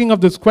asking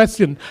of this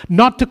question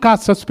not to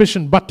cast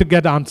suspicion, but to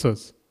get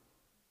answers.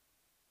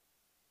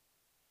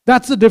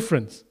 That's the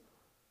difference.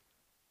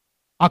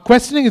 Our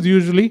questioning is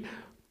usually,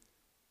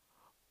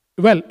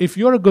 well, if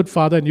you're a good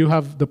father and you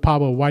have the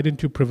power, why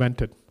didn't you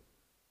prevent it?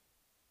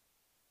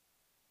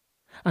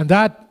 And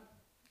that,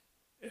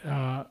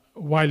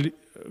 while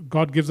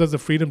God gives us the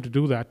freedom to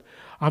do that,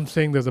 I'm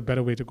saying there's a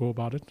better way to go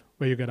about it,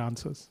 where you get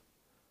answers.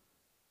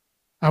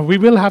 And we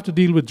will have to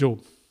deal with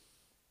Job.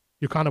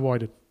 You can't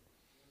avoid it.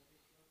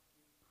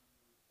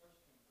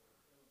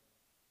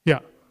 Yeah.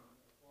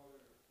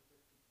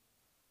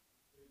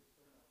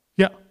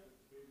 Yeah.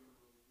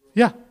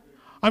 Yeah.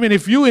 I mean,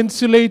 if you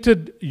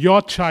insulated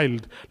your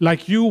child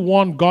like you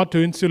want God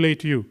to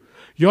insulate you,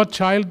 your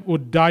child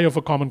would die of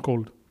a common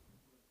cold.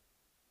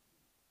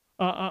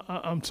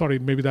 I'm sorry,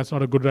 maybe that's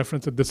not a good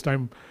reference at this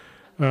time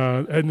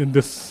and in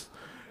this.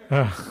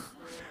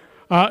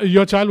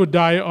 Your child would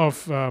die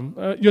of,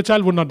 your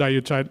child would not die,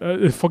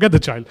 forget the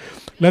child.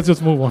 Let's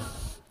just move on.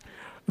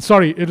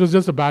 Sorry, it was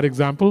just a bad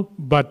example.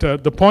 But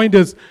the point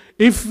is,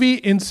 if we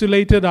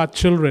insulated our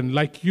children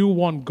like you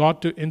want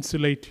God to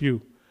insulate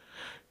you,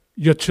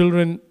 your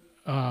children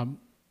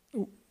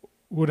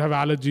would have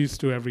allergies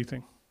to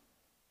everything.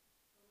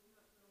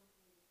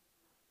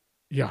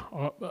 Yeah.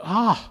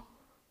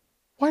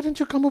 Why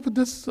didn't you come up with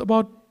this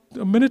about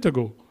a minute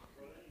ago?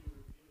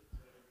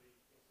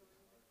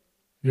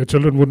 Your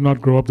children would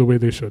not grow up the way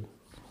they should.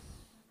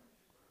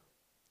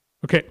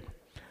 Okay,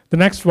 the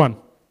next one.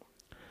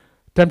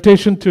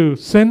 Temptation to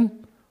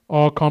sin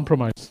or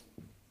compromise.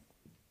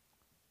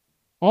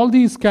 All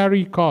these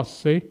carry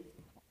costs, eh?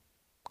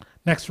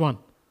 Next one.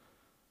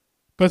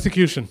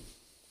 Persecution.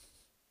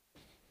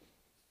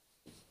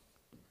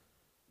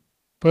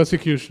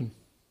 Persecution.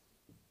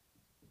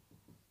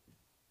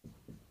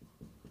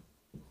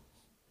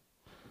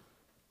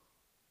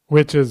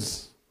 Which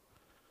is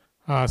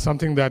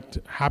something that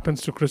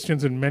happens to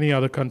Christians in many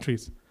other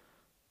countries.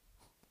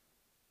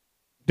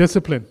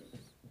 Discipline.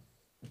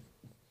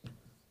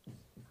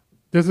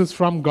 This is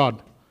from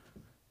God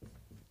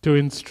to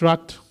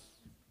instruct,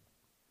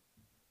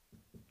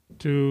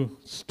 to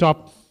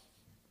stop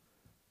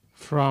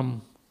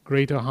from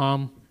greater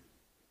harm,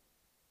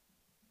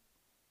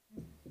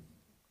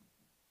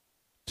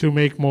 to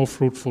make more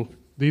fruitful.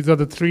 These are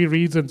the 3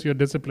 reasons you're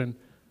disciplined.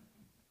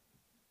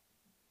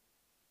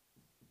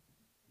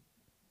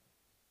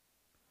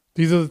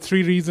 These are the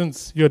 3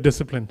 reasons you're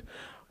disciplined.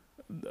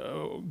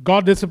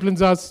 God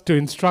disciplines us to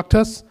instruct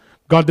us.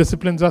 God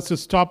disciplines us to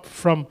stop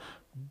from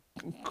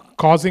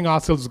causing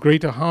ourselves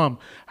greater harm.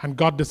 And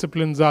God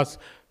disciplines us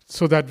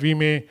so that we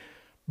may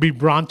be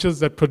branches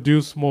that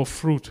produce more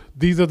fruit.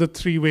 These are the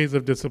 3 ways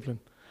of discipline.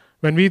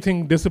 When we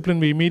think discipline,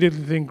 we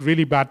immediately think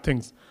really bad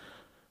things.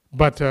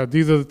 But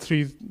these are the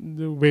 3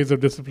 ways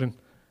of discipline.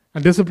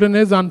 And discipline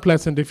is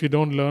unpleasant if you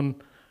don't learn,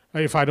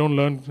 if I don't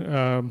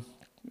learn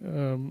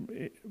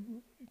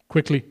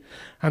quickly.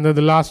 And then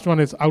the last one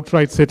is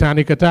outright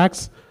satanic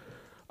attacks.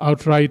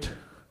 Outright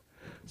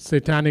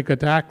satanic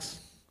attacks.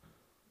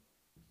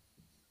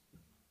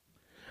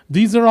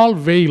 These are all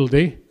veiled,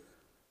 eh?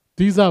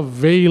 These are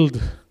veiled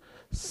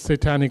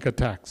satanic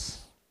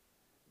attacks.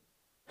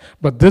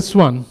 But this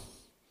one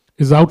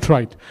is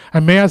outright.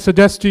 And may I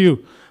suggest to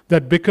you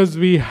that because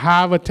we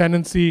have a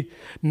tendency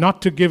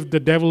not to give the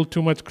devil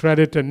too much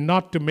credit and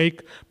not to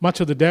make much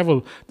of the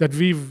devil, that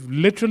we've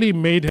literally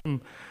made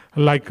him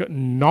like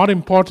not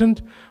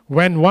important,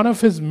 when one of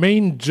his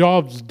main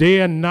jobs day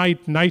and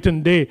night, night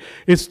and day,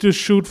 is to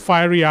shoot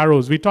fiery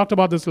arrows. We talked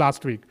about this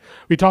last week.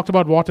 We talked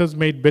about waters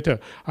made bitter.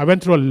 I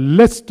went through a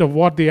list of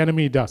what the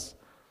enemy does.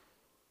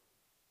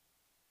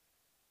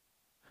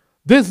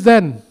 This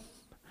then,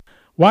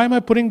 why am I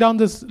putting down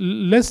this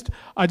list?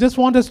 I just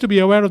want us to be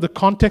aware of the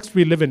context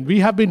we live in. We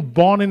have been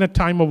born in a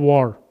time of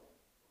war.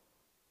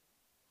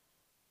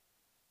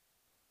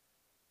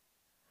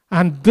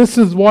 And this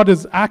is what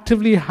is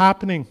actively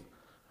happening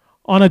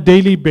on a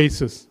daily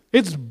basis.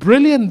 It's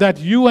brilliant that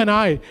you and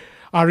I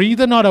are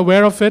either not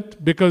aware of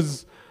it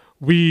because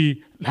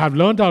we have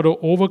learned how to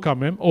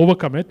overcome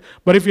it,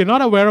 but if you're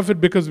not aware of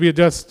it because we're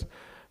just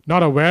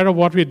not aware of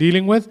what we're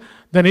dealing with,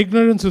 then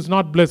ignorance is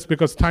not bliss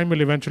because time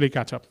will eventually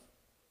catch up.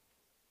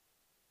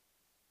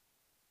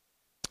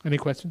 Any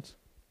questions?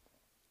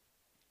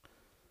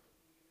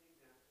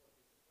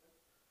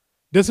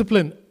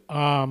 Discipline.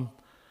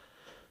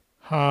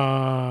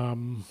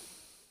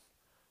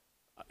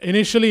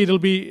 Initially, it'll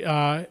be,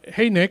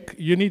 hey, Nick,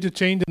 you need to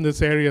change in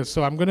this area,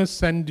 so I'm going to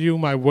send you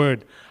my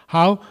word.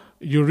 How?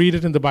 You read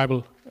it in the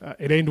Bible.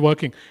 It ain't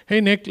working.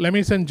 Hey, Nick, let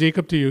me send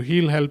Jacob to you.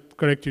 He'll help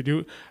correct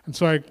you. And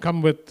so I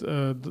come with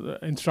the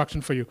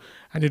instruction for you.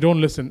 And you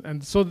don't listen.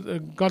 And so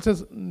God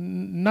says,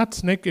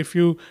 nuts, Nick, if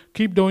you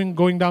keep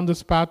going down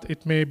this path,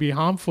 it may be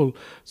harmful.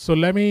 So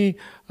let me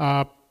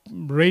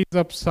raise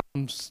up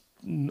some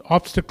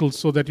obstacles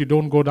so that you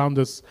don't go down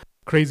this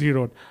crazy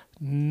road.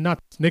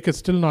 Nuts. Nick is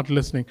still not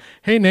listening.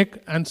 Hey,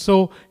 Nick. And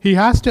so he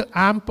has to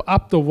amp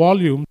up the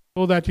volume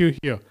so that you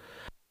hear.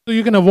 So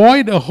you can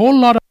avoid a whole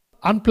lot of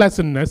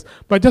unpleasantness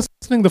by just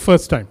listening the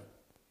first time.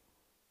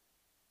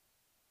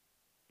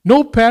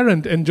 No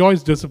parent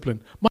enjoys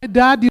discipline. My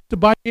dad used to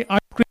buy me ice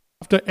cream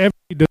after every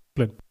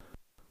discipline.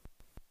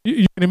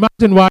 You can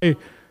imagine why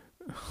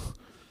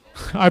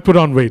I put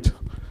on weight.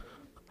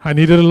 I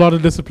needed a lot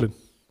of discipline.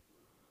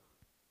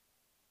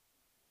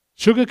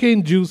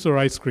 Sugarcane juice or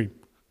ice cream?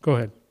 Go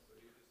ahead.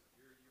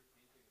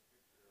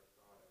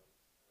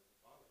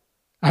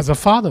 As a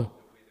father.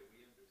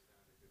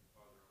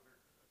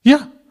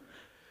 Yeah.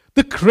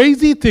 The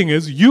crazy thing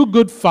is, you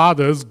good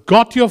fathers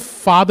got your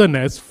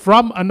fatherness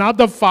from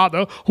another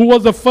father who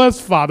was the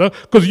first father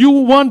because you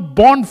weren't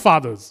born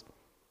fathers.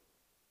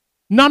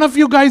 None of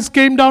you guys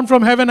came down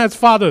from heaven as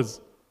fathers.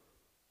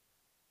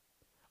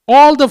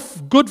 All the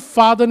good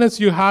fatherness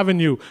you have in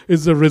you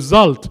is the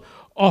result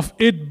of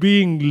it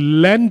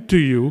being lent to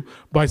you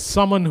by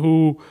someone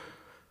who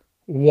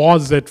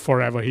was it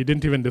forever. He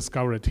didn't even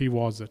discover it. He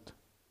was it.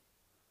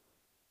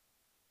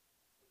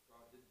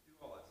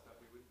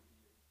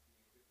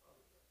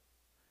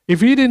 If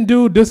he didn't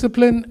do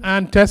discipline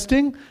and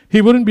testing, he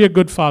wouldn't be a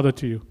good father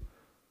to you.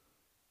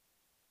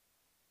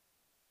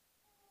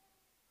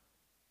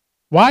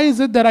 Why is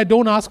it that I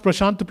don't ask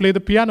Prashant to play the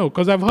piano?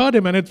 Because I've heard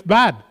him and it's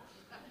bad.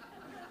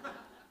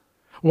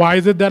 Why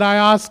is it that I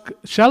ask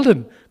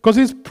Sheldon? Because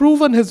he's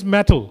proven his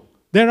mettle.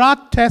 There are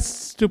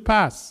tests to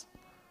pass.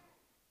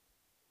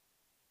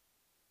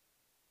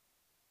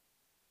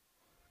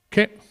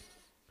 Okay.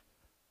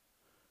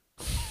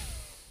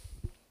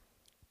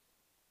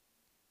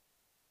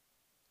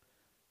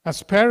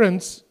 As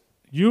parents,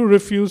 you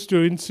refuse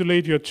to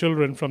insulate your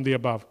children from the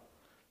above.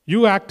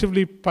 You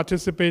actively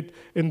participate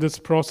in this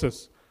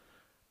process.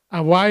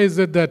 And why is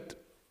it that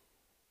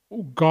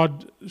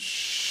God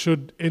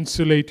should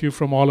insulate you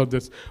from all of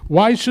this?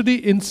 Why should He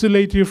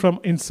insulate you from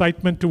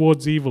incitement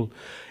towards evil?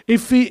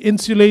 If He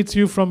insulates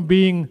you from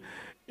being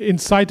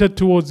incited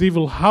towards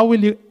evil, how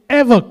will you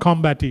ever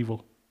combat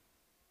evil?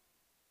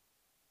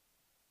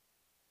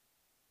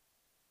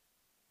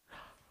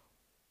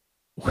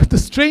 The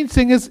strange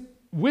thing is,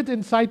 with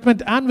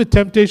incitement and with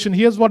temptation,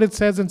 here's what it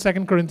says in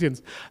 2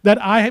 Corinthians, that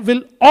I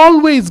will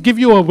always give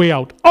you a way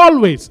out.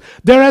 Always.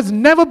 There has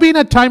never been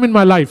a time in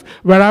my life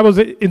where I was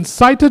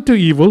incited to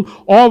evil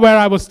or where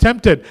I was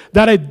tempted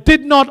that I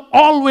did not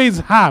always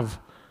have,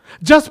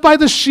 just by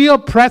the sheer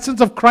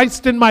presence of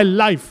Christ in my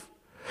life,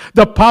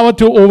 the power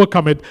to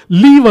overcome it,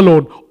 leave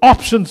alone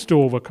options to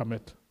overcome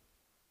it.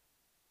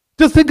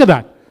 Just think of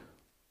that.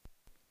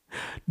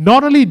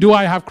 Not only do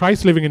I have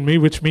Christ living in me,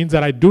 which means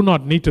that I do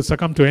not need to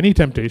succumb to any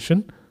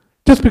temptation,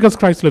 just because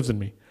Christ lives in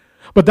me.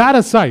 But that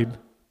aside,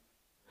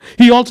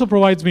 He also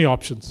provides me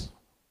options.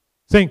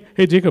 Saying,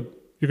 hey Jacob,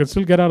 you can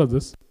still get out of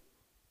this.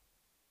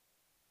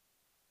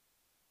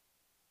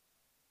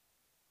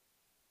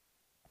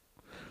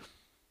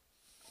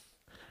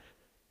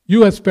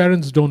 You as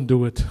parents don't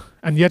do it.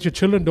 And yet your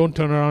children don't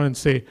turn around and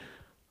say,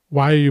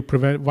 why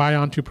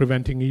aren't you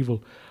preventing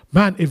evil?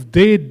 Man, if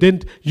they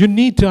didn't, you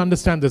need to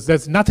understand this.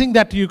 There's nothing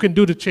that you can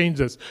do to change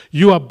this.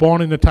 You are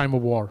born in a time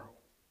of war.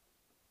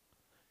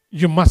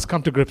 You must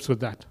come to grips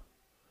with that.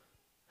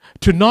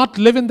 To not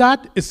live in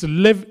that is to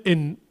live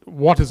in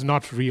what is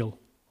not real.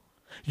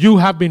 You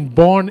have been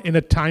born in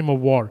a time of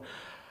war.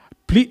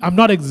 Please, I'm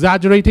not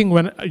exaggerating.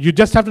 When you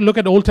just have to look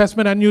at Old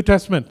Testament and New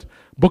Testament,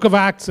 Book of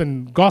Acts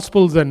and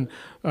Gospels and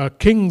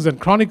Kings and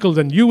Chronicles,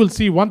 and you will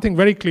see one thing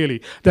very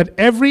clearly, that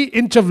every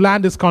inch of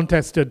land is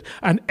contested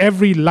and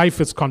every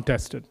life is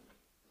contested.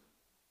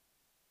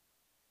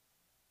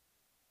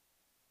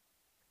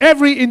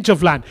 Every inch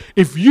of land.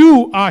 If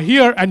you are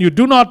here and you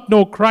do not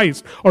know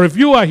Christ, or if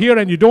you are here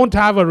and you don't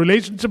have a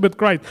relationship with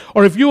Christ,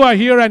 or if you are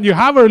here and you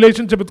have a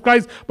relationship with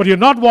Christ, but you're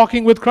not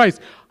walking with Christ,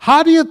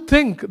 how do you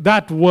think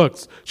that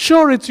works?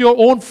 Sure, it's your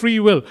own free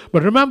will.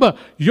 But remember,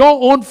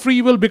 your own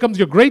free will becomes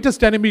your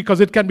greatest enemy because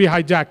it can be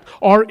hijacked,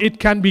 or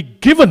it can be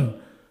given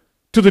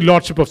to the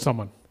lordship of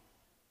someone.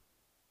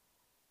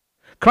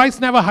 Christ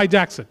never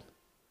hijacks it.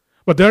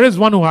 But there is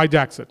one who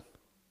hijacks it.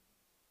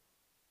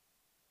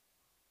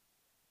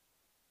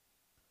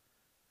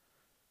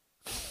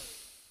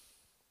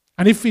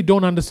 And if we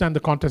don't understand the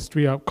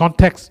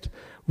context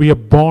we are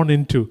born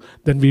into,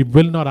 then we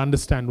will not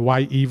understand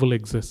why evil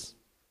exists.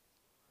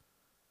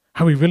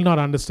 And we will not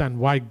understand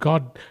why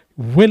God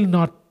will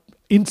not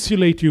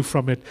insulate you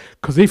from it.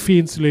 Because if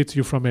He insulates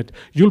you from it,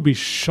 you'll be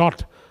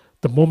shot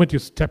the moment you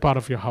step out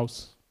of your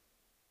house.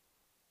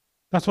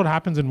 That's what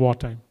happens in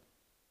wartime.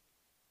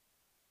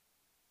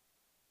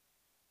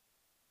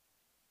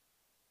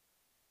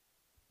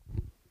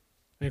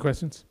 Any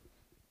questions?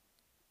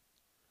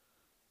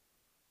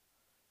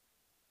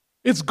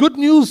 It's good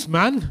news,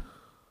 man.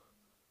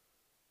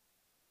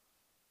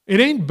 It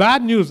ain't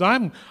bad news.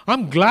 I'm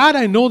glad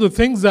I know the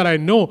things that I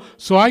know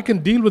so I can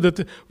deal with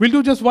it. We'll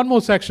do just one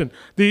more section.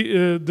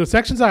 The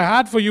sections I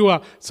had for you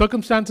are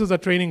circumstances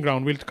at training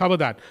ground. We'll cover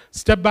that.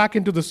 Step back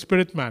into the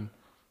spirit man,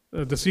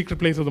 the secret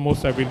place of the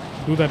Most High. We'll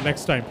do that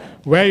next time.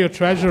 Where your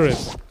treasure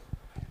is.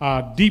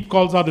 Deep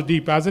calls out to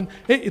deep. As in,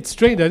 hey, it's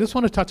strange. I just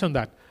want to touch on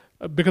that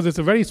because it's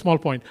a very small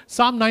point.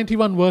 Psalm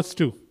 91 verse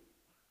 2.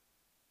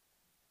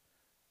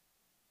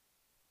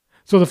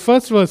 So the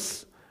first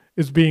verse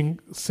is being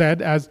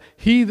said as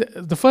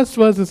the first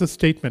verse is a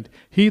statement.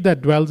 He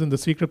that dwells in the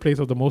secret place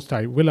of the Most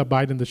High will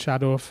abide in the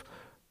shadow of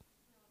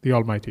the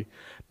Almighty.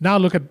 Now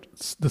look at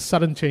the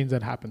sudden change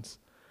that happens.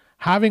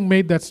 Having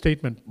made that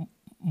statement,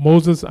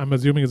 Moses, I'm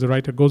assuming is the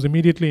writer, goes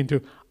immediately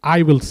into,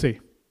 I will say.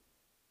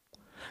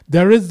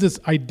 There is this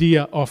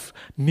idea of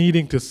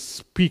needing to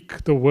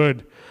speak the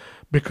word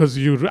because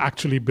you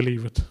actually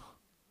believe it.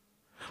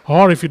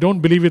 Or if you don't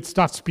believe it,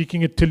 start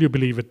speaking it till you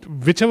believe it.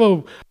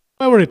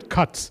 However it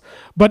cuts.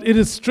 But it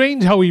is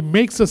strange how he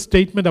makes a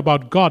statement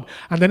about God,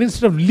 and then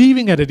instead of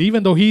leaving at it,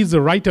 even though he is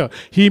the writer,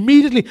 he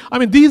immediately,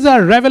 these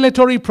are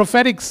revelatory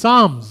prophetic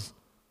psalms.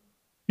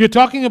 You're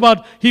talking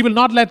about he will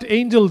not let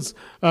angels,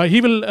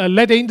 he will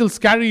let angels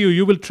carry you.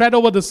 You will tread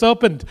over the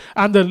serpent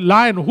and the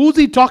lion. Who's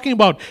he talking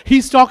about?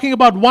 He's talking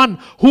about one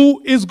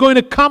who is going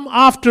to come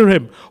after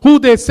him, who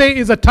they say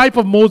is a type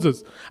of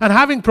Moses. And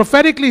having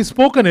prophetically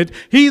spoken it,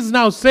 he is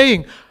now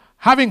saying,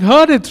 having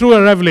heard it through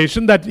a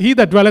revelation, that he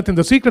that dwelleth in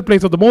the secret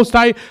place of the Most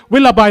High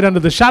will abide under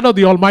the shadow of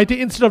the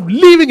Almighty. Instead of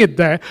leaving it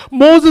there,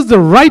 Moses the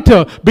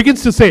writer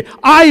begins to say,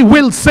 I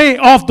will say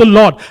of the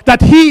Lord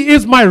that he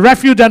is my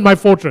refuge and my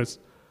fortress.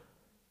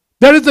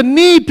 There is a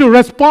need to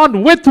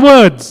respond with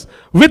words,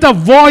 with a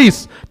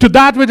voice to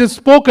that which is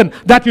spoken,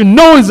 that you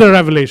know is a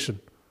revelation.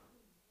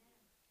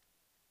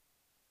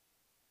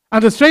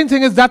 And the strange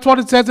thing is that's what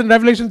it says in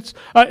Revelation,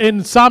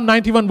 in Psalm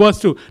 91 verse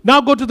 2.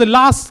 Now go to the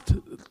last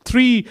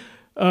three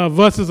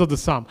verses of the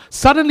psalm.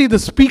 Suddenly the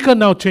speaker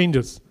now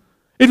changes.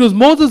 It was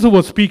Moses who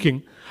was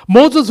speaking.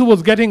 Moses who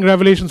was getting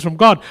revelations from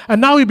God. And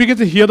now he begins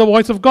to hear the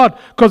voice of God.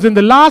 Because in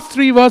the last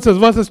three verses,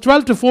 verses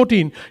 12 to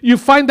 14, you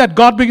find that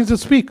God begins to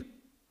speak.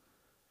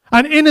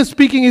 And in his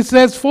speaking, he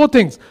says four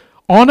things.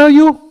 Honor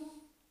you.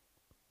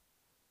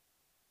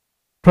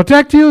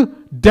 Protect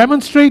you.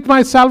 Demonstrate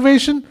my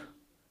salvation.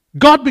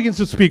 God begins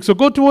to speak. So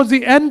go towards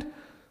the end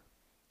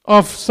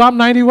of Psalm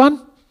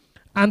 91.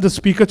 And the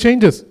speaker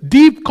changes.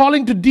 Deep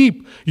calling to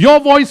deep. Your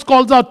voice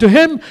calls out to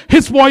him.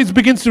 His voice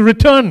begins to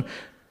return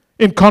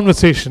in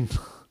conversation.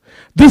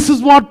 This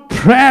is what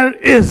prayer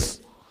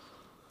is.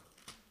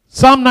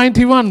 Psalm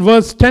 91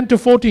 verse 10 to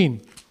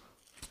 14.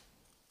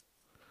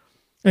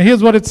 And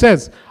here's what it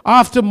says.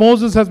 After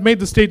Moses has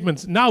made the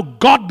statements, now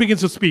God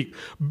begins to speak.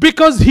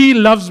 Because he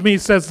loves me,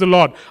 says the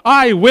Lord,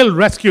 I will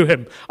rescue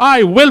him.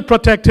 I will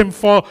protect him,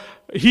 for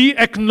he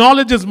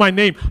acknowledges my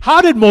name.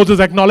 How did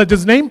Moses acknowledge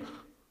his name?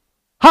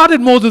 How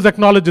did Moses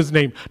acknowledge his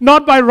name?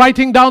 Not by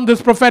writing down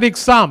this prophetic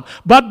psalm,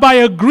 but by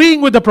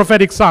agreeing with the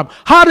prophetic psalm.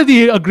 How did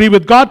he agree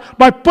with God?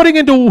 By putting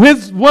into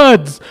his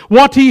words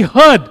what he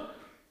heard.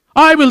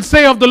 I will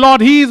say of the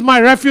Lord, he is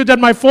my refuge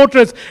and my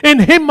fortress. In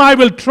him I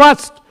will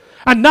trust.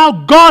 And now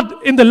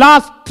God, in the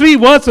last three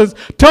verses,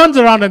 turns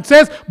around and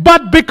says,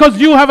 but because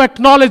you have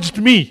acknowledged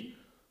me.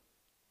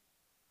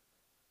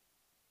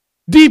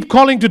 Deep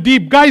calling to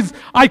deep. Guys,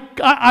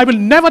 I will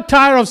never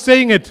tire of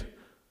saying it,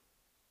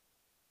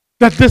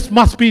 that this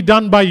must be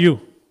done by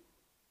you.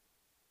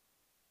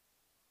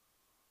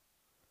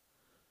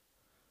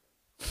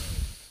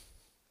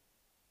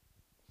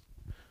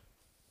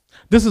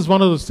 This is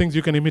one of those things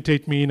you can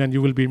imitate me in, and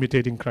you will be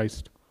imitating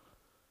Christ.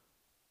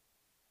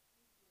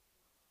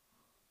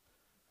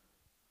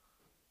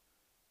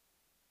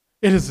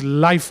 It is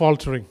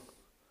life-altering.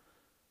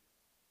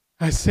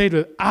 I say it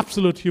with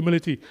absolute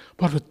humility,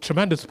 but with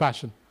tremendous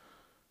passion.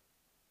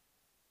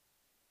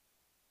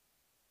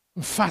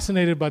 I'm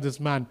fascinated by this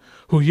man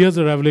who hears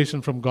a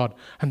revelation from God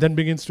and then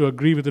begins to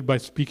agree with it by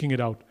speaking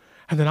it out.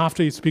 And then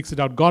after he speaks it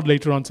out, God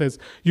later on says,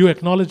 you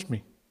acknowledged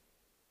me.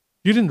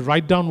 You didn't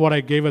write down what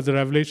I gave as a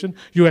revelation.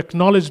 You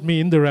acknowledged me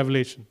in the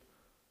revelation.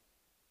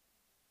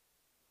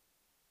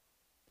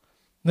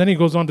 Then he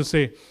goes on to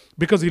say,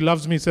 because he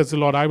loves me, says the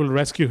Lord, I will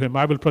rescue him.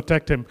 I will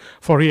protect him,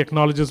 for he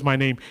acknowledges my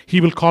name. He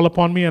will call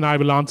upon me and I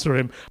will answer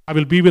him. I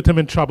will be with him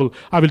in trouble.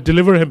 I will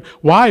deliver him.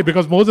 Why?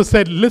 Because Moses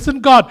said, listen,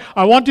 God,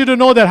 I want you to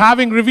know that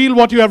having revealed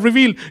what you have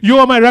revealed, you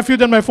are my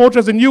refuge and my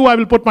fortress. In you I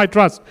will put my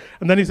trust.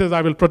 And then he says,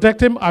 I will protect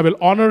him. I will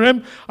honor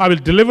him. I will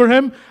deliver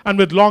him. And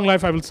with long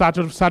life I will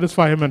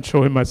satisfy him and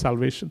show him my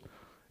salvation.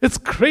 It's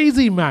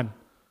crazy, man,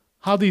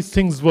 how these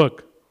things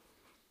work.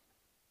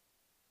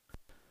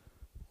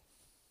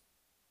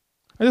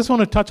 I just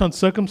want to touch on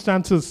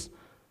circumstances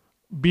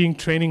being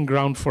training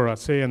ground for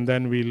us, and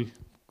then we'll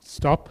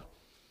stop.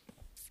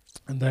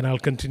 And then I'll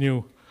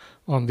continue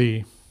on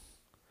the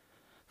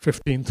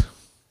 15th.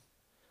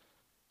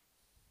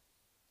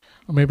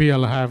 Or maybe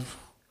I'll have,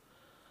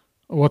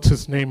 what's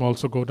his name,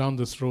 also go down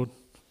this road.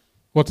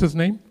 What's his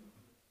name?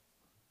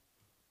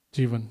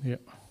 Jeevan, yeah.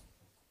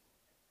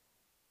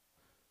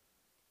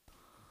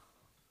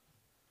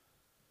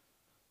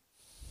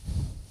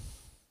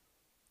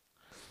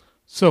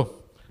 So,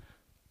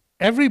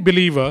 every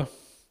believer,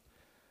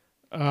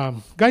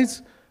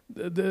 guys,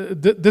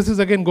 this is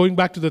again going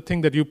back to the thing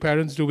that you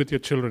parents do with your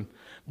children.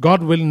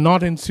 God will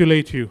not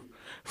insulate you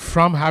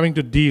from having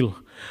to deal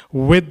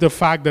with the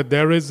fact that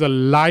there is a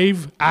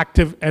live,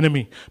 active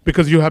enemy,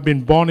 because you have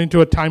been born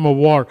into a time of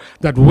war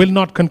that will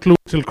not conclude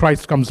till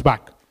Christ comes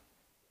back.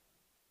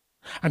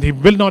 And He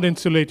will not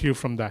insulate you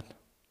from that.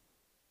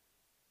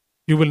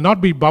 You will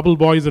not be bubble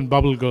boys and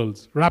bubble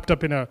girls wrapped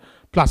up in a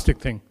plastic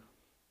thing.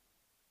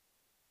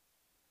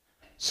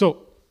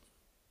 So,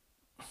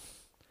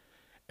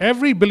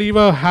 every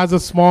believer has a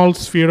small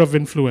sphere of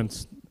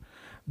influence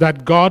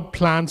that God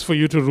plans for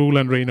you to rule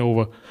and reign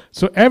over.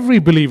 So every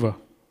believer,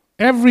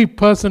 every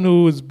person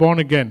who is born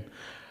again,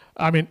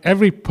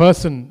 every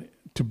person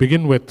to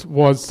begin with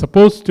was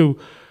supposed to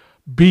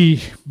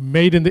be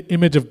made in the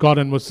image of God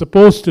and was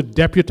supposed to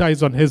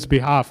deputize on His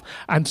behalf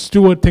and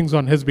steward things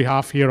on His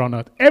behalf here on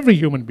earth. Every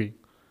human being.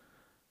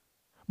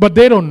 But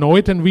they don't know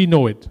it and we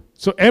know it.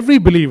 So every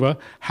believer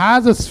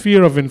has a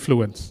sphere of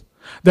influence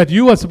that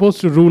you are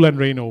supposed to rule and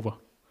reign over.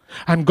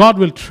 And God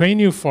will train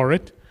you for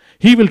it.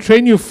 He will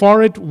train you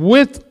for it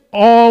with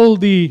all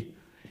the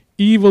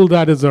evil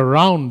that is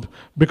around,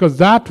 because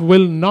that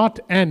will not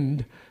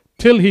end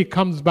till He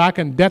comes back,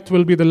 and death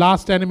will be the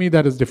last enemy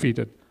that is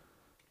defeated.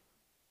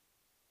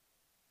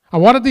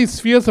 And what are these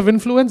spheres of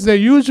influence? There are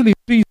usually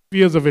 3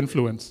 spheres of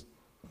influence.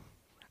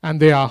 And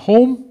they are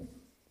home,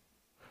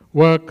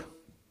 work,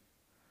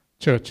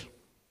 church.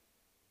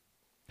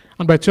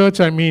 And by church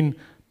I mean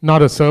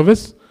not a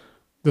service,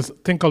 this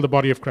thing called the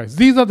body of Christ.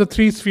 These are the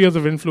 3 spheres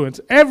of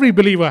influence. Every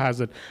believer has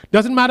it.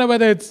 Doesn't matter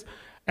whether it's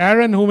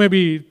Aaron who may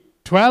be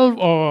 12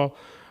 or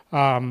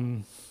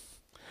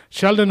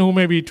Sheldon who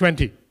may be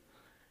 20.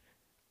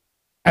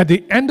 At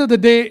the end of the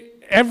day,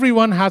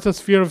 everyone has a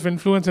sphere of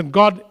influence, and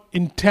God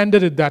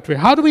intended it that way.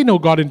 How do we know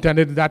God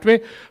intended it that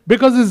way?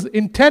 Because His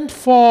intent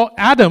for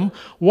Adam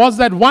was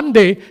that one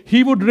day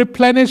he would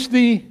replenish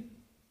the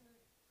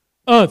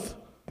earth.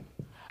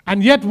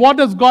 And yet what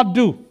does God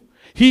do?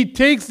 He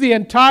takes the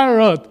entire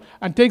earth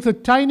and takes a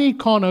tiny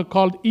corner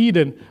called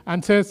Eden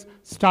and says,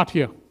 start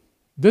here.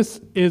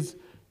 This is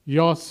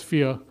your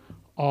sphere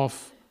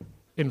of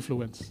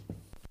influence.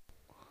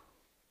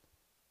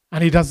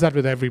 And He does that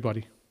with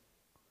everybody.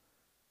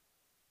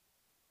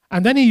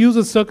 And then He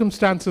uses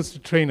circumstances to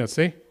train us,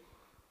 The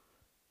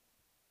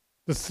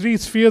 3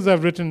 spheres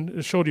I've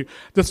showed you.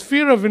 The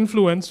sphere of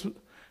influence,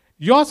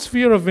 your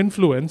sphere of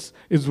influence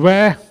is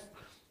where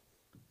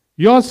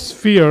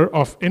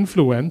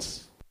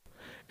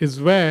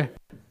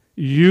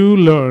you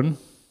learn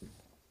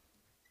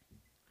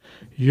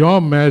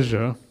your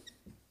measure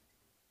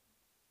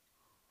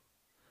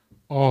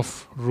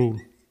of rule.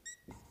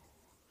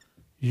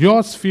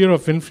 Your sphere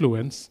of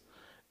influence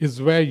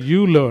is where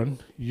you learn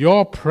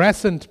your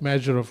present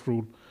measure of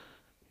rule.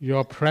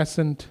 Your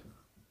present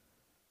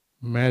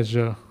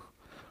measure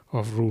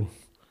of rule.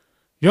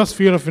 Your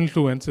sphere of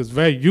influence is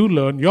where you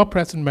learn your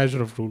present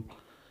measure of rule.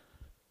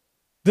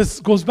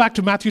 This goes back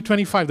to Matthew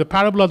 25, the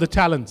parable of the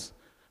talents.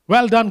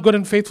 Well done, good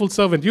and faithful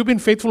servant. You've been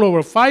faithful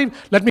over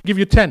 5, let me give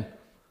you 10.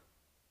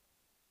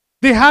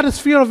 They had a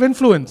sphere of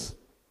influence.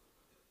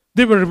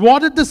 They were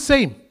rewarded the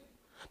same.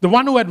 The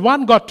one who had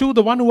 1 got 2,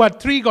 the one who had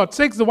 3 got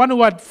 6, the one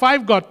who had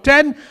 5 got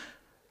 10.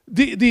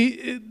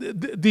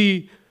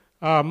 The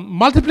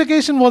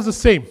multiplication was the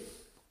same.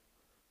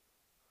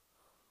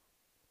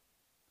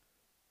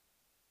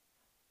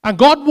 And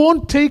God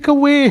won't take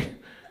away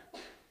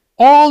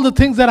all the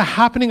things that are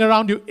happening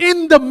around you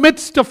in the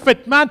midst of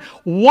it. Man,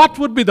 what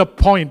would be the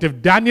point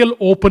if Daniel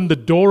opened the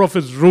door of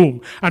his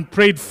room and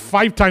prayed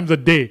 5 times a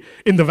day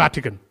in the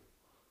Vatican?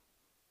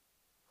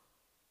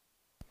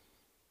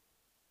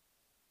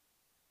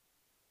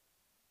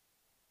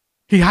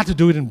 He had to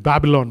do it in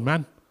Babylon,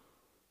 man.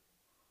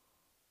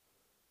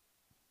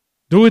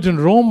 Do it in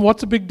Rome,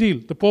 what's the big deal?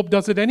 The Pope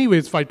does it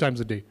anyways 5 times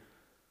a day.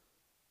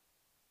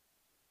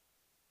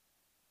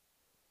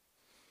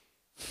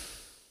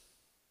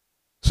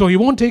 So He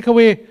won't take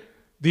away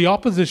the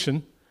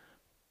opposition,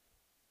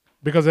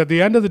 because at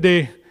the end of the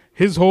day,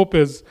 His hope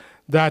is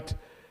that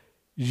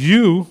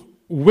you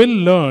will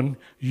learn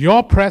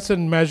your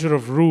present measure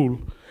of rule.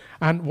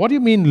 And what do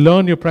you mean,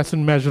 learn your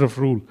present measure of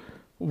rule?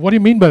 What do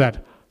you mean by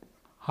that?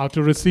 How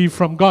to receive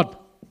from God.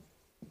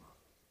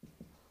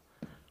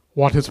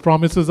 What His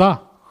promises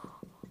are.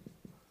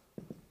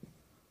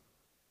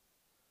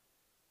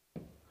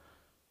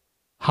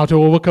 How to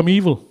overcome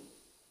evil.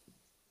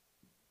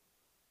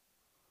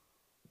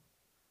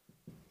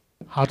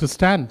 how to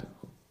stand,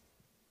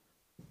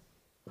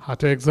 how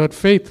to exert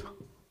faith,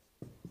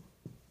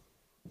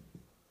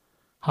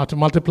 how to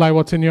multiply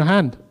what's in your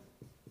hand.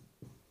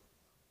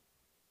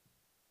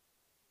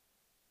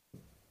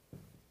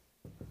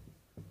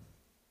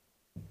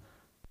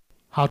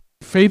 How to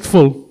be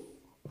faithful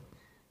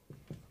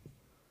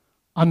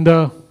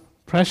under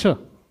pressure.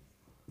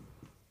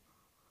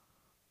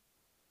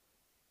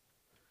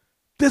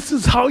 This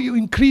is how you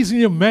increase in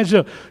your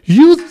measure.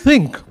 You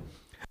think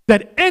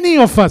that any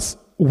of us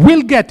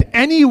will get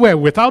anywhere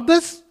without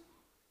this?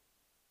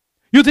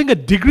 You think a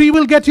degree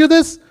will get you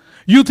this?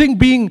 You think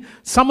being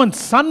someone's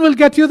son will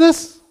get you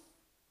this?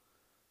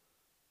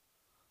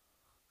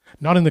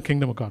 Not in the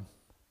kingdom of God.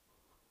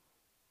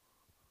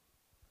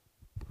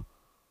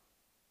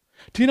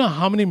 Do you know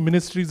how many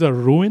ministries are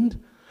ruined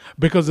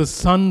because the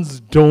sons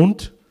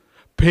don't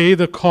pay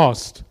the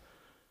cost?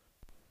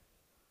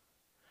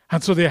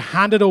 And so they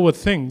handed over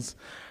things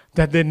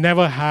that they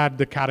never had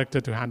the character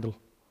to handle.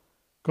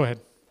 Go ahead.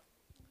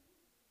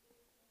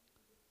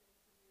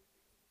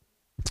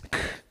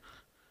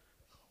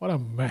 What a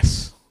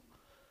mess.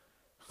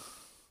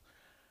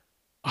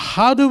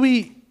 How do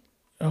we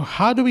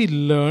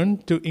learn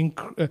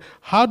to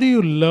how do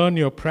you learn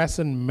your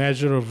present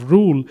measure of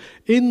rule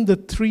in the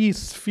three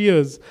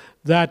spheres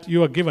that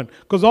you are given?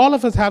 Because all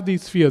of us have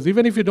these spheres.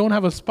 Even if you don't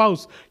have a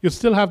spouse, you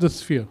still have the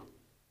sphere.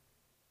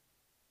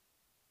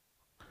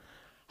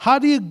 How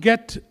do you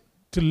get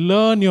to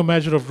learn your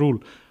measure of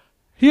rule?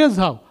 Here's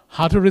how.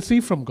 How to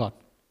receive from God.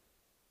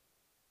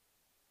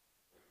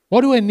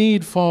 What do I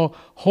need for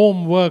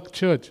home, work,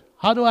 church?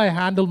 How do I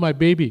handle my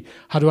baby?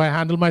 How do I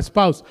handle my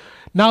spouse?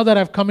 Now that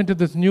I've come into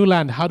this new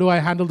land, how do I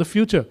handle the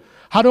future?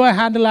 How do I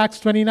handle Acts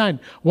 29?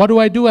 What do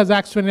I do as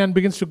Acts 29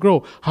 begins to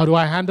grow? How do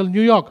I handle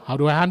New York? How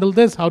do I handle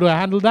this? How do I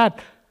handle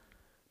that?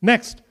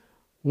 Next,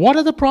 what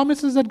are the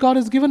promises that God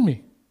has given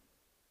me?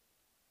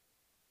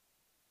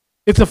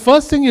 It's the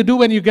first thing you do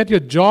when you get your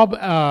job.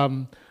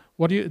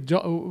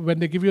 When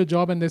they give you a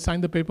job and they sign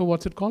the paper,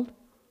 what's it called?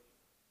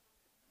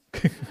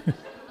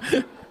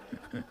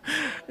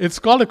 It's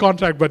called a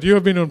contract, but you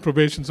have been on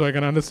probation, so I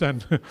can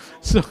understand.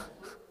 So,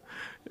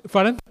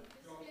 pardon?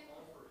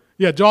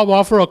 Yeah, job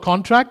offer or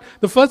contract.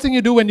 The first thing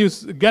you do when you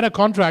get a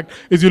contract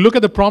is you look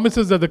at the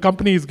promises that the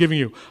company is giving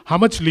you. How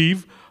much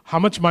leave, how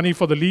much money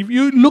for the leave.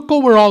 You look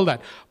over all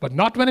that, but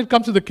not when it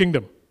comes to the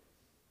kingdom.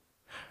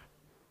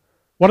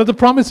 What are the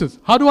promises?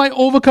 How do I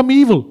overcome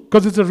evil?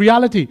 Because it's a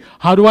reality.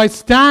 How do I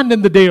stand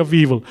in the day of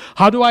evil?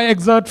 How do I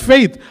exert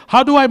faith?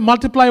 How do I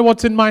multiply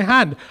what's in my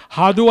hand?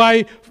 How do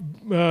I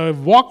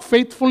walk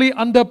faithfully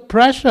under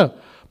pressure?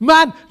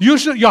 Man,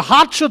 your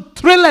heart should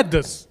thrill at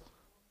this.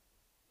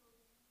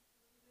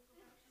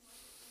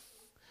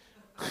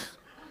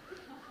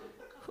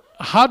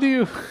 How do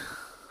you...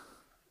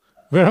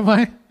 Where am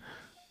I?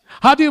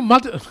 How do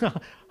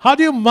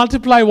you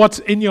multiply what's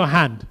in your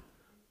hand?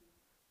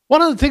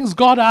 One of the things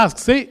God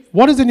asks, say,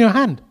 what is in your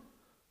hand?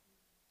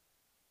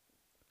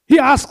 He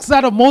asks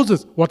that of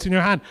Moses. What's in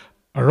your hand?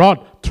 A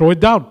rod. Throw it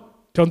down.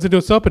 Turns into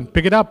a serpent.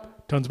 Pick it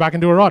up. Turns back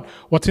into a rod.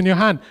 What's in your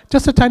hand?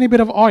 Just a tiny bit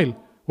of oil.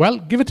 Well,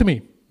 give it to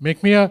me.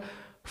 Make me a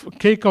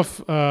cake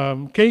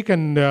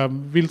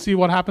and we'll see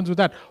what happens with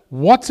that.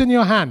 What's in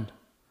your hand?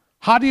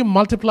 How do you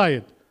multiply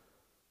it?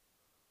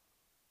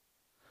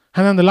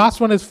 And then the last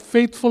one is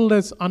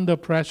faithfulness under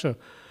pressure.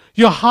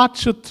 Your heart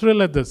should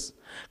thrill at this.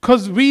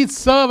 Because we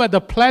serve at the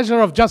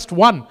pleasure of just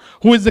one,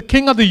 who is the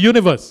King of the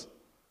universe.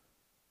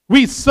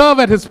 We serve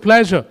at His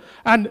pleasure.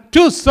 And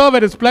to serve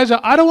at His pleasure,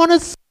 I don't want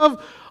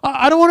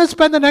to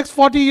spend the next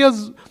 40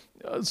 years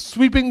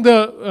sweeping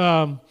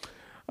the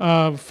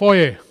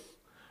foyer.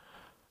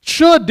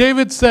 Sure,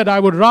 David said, I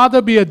would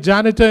rather be a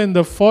janitor in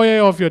the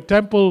foyer of your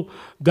temple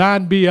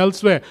than be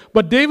elsewhere.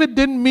 But David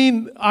didn't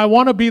mean, I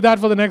want to be that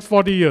for the next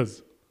 40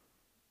 years.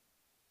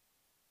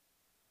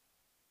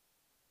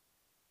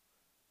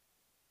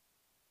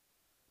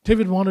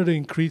 David wanted to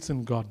increase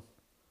in God.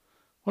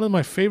 One of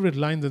my favorite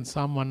lines in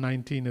Psalm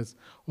 119 is,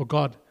 oh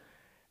God,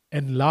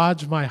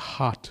 enlarge my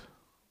heart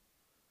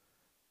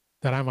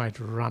that I might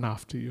run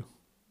after you.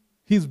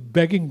 He's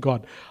begging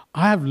God,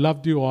 I have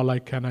loved you all I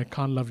can. I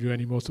can't love you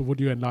anymore. So would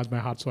you enlarge my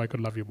heart so I could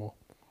love you more?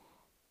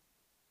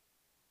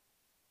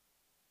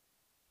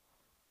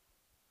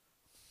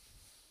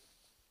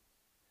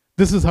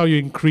 This is how you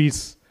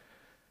increase.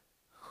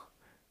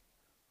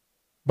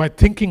 By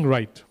thinking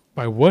right,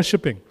 by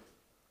worshiping.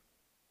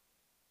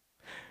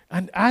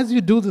 And as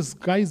you do this,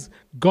 guys,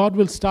 God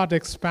will start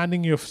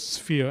expanding your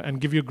sphere and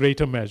give you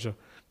greater measure,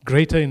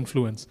 greater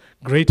influence,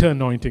 greater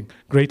anointing,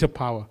 greater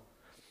power.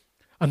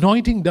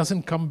 Anointing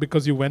doesn't come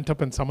because you went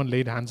up and someone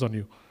laid hands on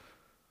you.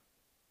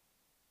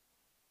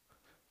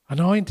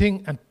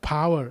 Anointing and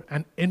power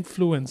and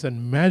influence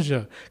and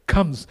measure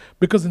comes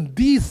because in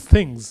these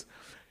things,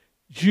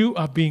 you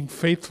are being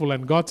faithful.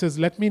 And God says,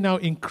 let me now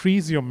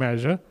increase your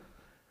measure.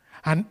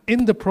 And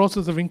in the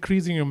process of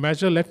increasing your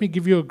measure, let me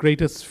give you a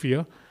greater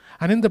sphere.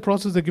 And in the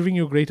process of giving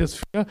you a greater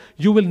sphere,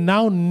 you will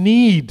now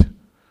need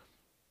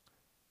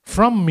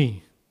from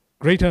me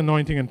greater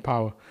anointing and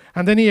power.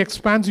 And then he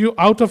expands you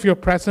out of your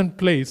present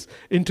place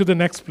into the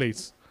next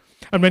place.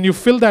 And when you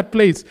fill that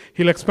place,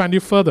 he'll expand you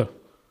further.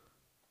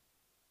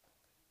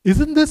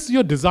 Isn't this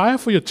your desire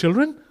for your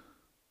children?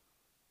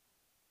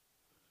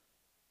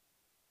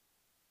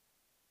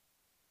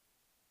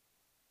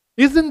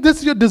 Isn't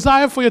this your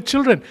desire for your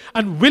children?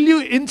 And will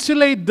you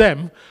insulate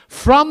them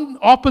from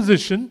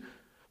opposition,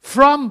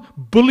 from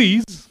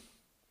bullies,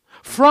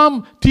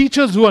 from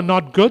teachers who are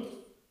not good,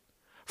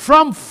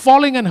 from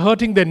falling and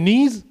hurting their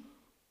knees?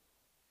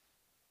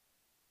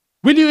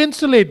 Will you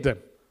insulate them?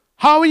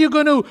 How are you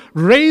going to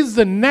raise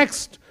the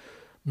next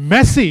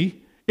Messi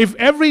if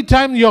every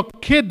time your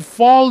kid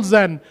falls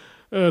and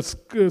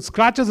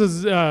scratches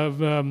his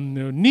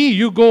knee,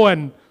 you go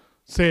and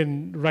say,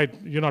 right,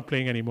 you're not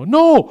playing anymore?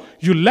 No,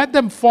 you let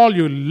them fall,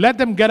 you let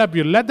them get up,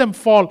 you let them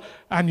fall,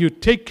 and you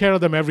take care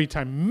of them every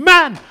time.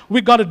 Man,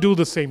 we got to do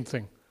the same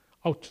thing.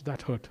 Ouch,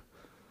 that hurt.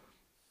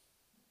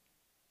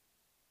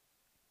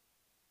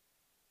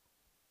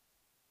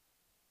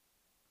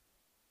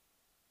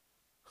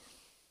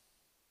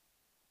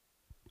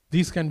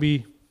 These can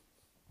be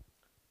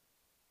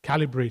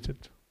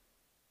calibrated.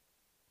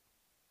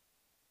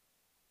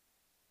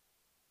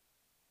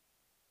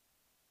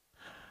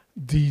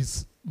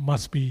 These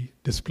must be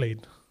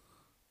displayed.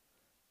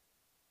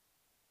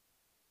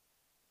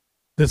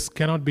 This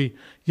cannot be,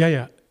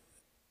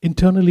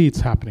 internally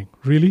it's happening.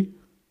 Really?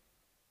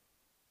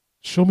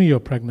 Show me you're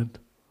pregnant.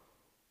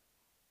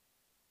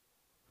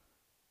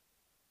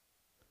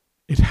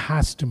 It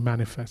has to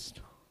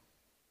manifest.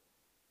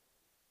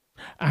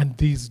 And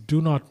these do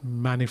not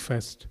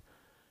manifest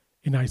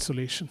in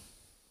isolation.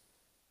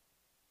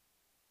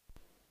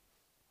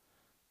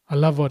 I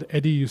love what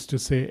Eddie used to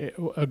say.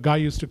 A guy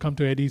used to come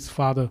to Eddie's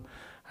father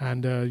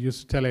and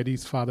used to tell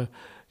Eddie's father,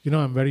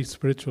 I'm very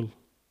spiritual.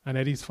 And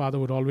Eddie's father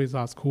would always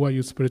ask, who are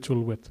you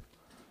spiritual with?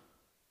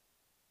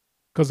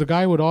 Because the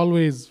guy would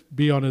always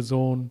be on his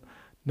own,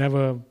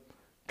 never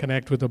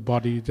connect with the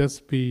body,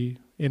 just be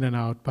in and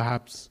out,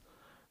 perhaps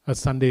a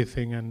Sunday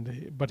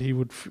thing, but he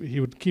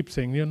would keep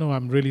saying,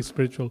 I'm really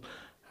spiritual.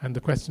 And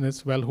the question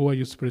is, well, who are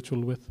you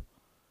spiritual with?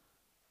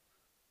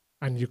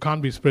 And you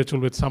can't be spiritual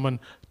with someone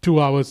 2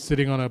 hours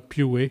sitting on a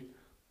pew, eh?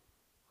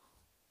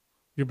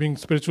 You're being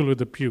spiritual with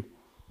the pew.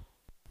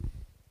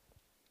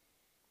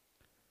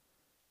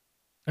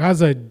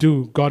 As I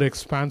do, God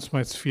expands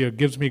my sphere,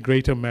 gives me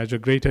greater measure,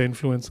 greater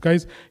influence.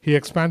 Guys, He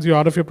expands you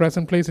out of your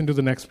present place into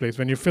the next place.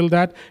 When you fill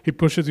that, He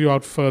pushes you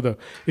out further.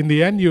 In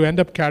the end, you end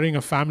up carrying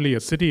a family, a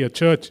city, a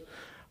church.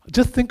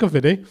 Just think of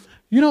it, eh?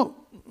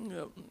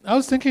 I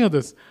was thinking of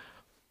this.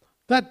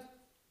 That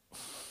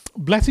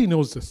Blessy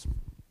knows this.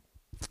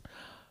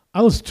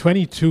 I was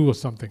 22 or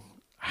something.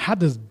 I had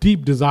this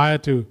deep desire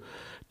to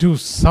do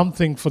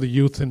something for the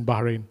youth in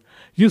Bahrain.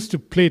 Used to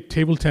play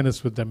table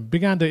tennis with them,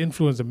 began to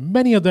influence them,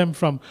 many of them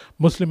from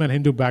Muslim and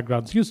Hindu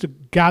backgrounds, used to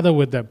gather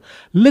with them,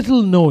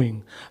 little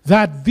knowing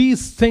that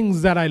these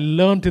things that I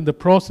learned in the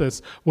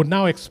process would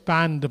now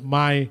expand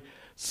my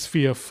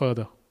sphere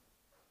further.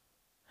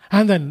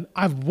 And then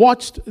I've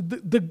watched,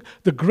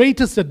 the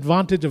greatest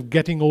advantage of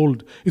getting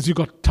old is you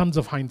got tons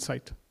of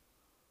hindsight.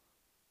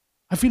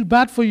 I feel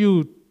bad for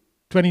you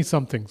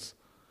 20-somethings.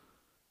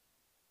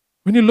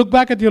 When you look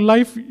back at your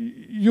life,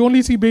 you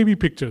only see baby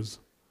pictures.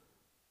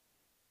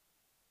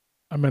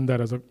 I meant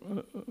that as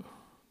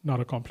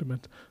not a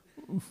compliment.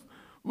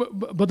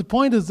 But the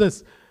point is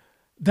this,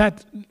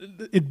 that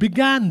it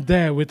began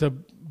there with a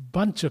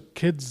bunch of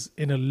kids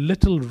in a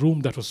little room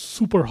that was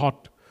super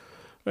hot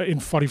in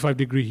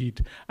 45-degree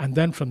heat. And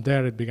then from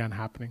there it began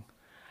happening.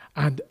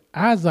 And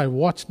as I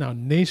watch now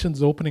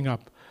nations opening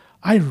up,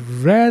 I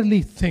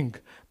rarely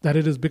think that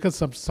it is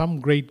because of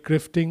some great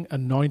gifting,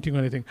 anointing or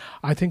anything.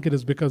 I think it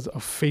is because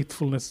of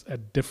faithfulness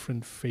at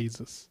different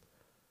phases.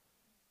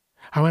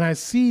 And when I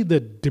see the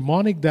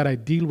demonic that I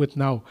deal with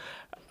now,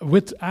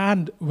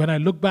 and when I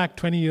look back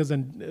 20 years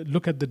and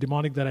look at the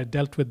demonic that I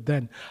dealt with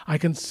then, I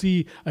can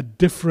see a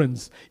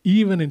difference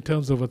even in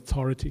terms of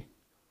authority.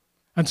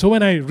 And so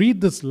when I read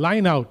this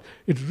line out,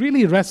 it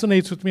really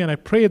resonates with me, and I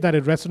pray that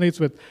it resonates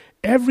with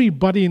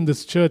everybody in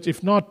this church,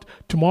 if not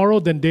tomorrow,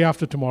 then day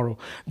after tomorrow,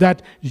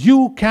 that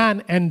you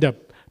can end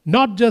up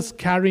not just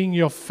carrying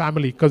your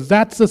family, because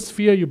that's the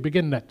sphere you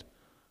begin at.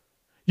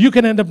 You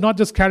can end up not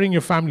just carrying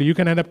your family, you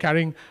can end up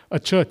carrying a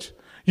church.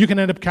 You can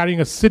end up carrying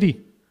a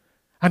city.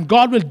 And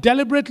God will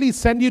deliberately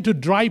send you to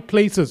dry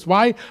places.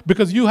 Why?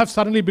 Because you have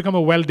suddenly become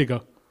a well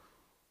digger.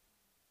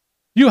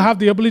 You have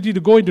the ability to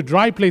go into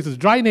dry places,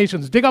 dry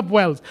nations, dig up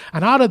wells,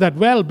 and out of that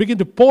well begin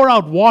to pour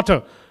out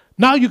water.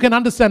 Now you can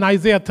understand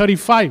Isaiah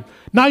 35.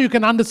 Now you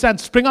can understand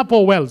spring up,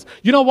 O wells.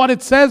 You know what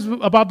it says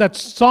about that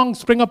song,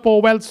 Spring Up, O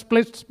Wells,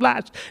 Splish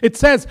Splash? It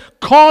says,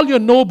 call your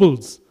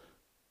nobles,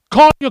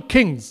 call your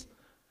kings,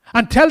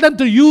 and tell them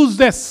to use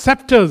their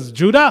scepters,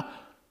 Judah,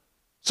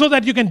 so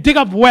that you can dig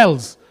up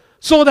wells,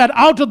 so that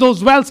out of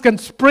those wells can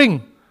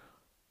spring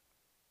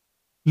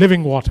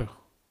living water.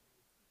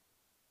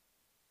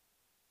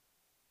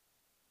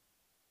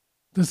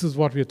 This is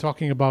what we're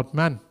talking about,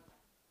 man.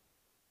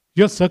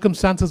 Your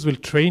circumstances will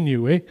train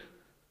you, eh?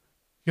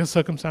 Your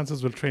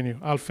circumstances will train you.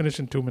 I'll finish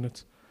in 2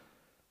 minutes.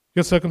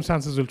 Your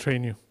circumstances will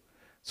train you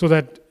so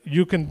that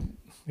you can,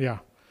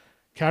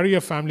 carry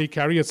your family,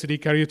 carry your city,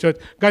 carry your church.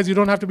 Guys, you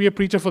don't have to be a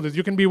preacher for this.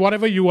 You can be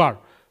whatever you are.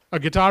 A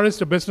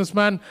guitarist, a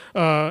businessman,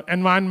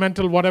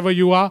 environmental, whatever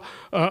you are,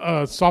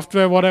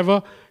 software,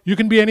 whatever. You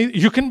can be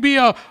You can be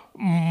a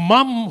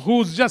mom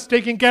who's just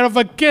taking care of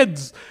her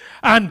kids.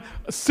 And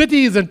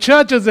cities and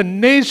churches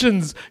and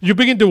nations, you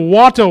begin to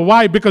water.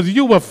 Why? Because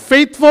you were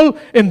faithful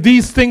in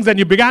these things and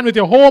you began with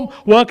your home,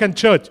 work, and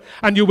church.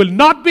 And you will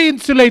not be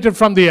insulated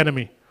from the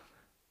enemy.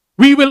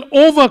 We will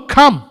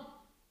overcome.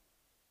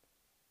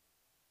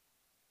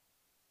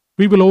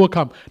 We will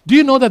overcome. Do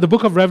you know that the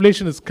book of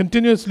Revelation is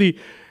continuously,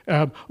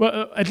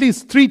 at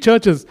least 3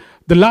 churches,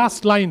 the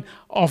last line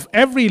of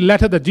every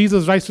letter that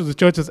Jesus writes to the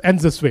churches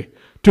ends this way: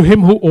 to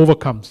him who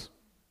overcomes.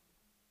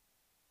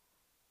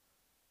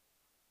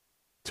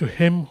 To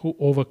him who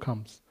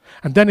overcomes.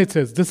 And then it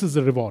says, this is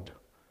the reward.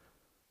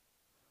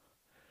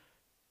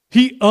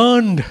 He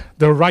earned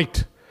the right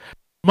to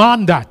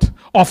demand that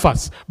of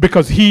us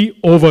because he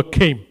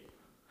overcame.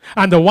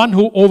 And the one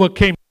who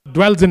overcame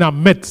dwells in our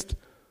midst.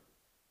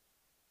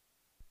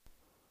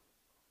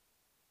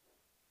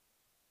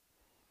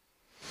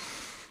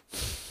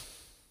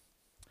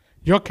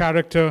 Your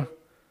character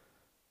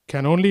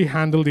can only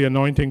handle the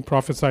anointing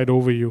prophesied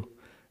over you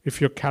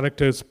if your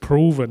character is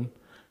proven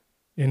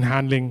in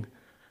handling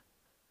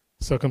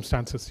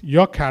circumstances.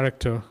 Your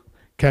character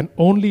can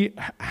only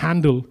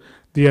handle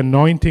the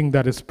anointing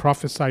that is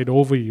prophesied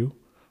over you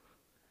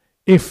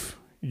if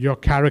your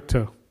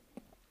character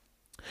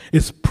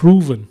is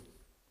proven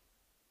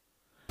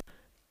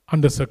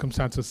under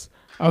circumstances.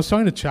 I was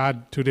talking to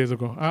Chad 2 days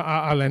ago.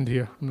 I'll end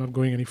here. I'm not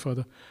going any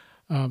further.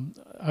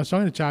 I was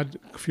talking to Chad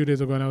a few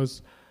days ago, and I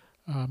was,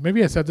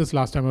 maybe I said this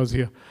last time I was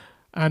here,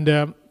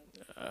 and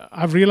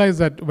I've realized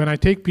that when I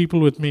take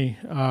people with me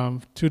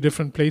to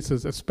different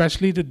places,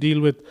 especially to deal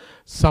with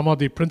some of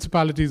the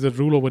principalities that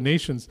rule over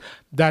nations,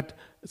 that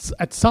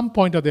at some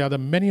point or the other,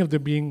 many of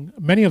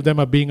them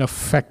are being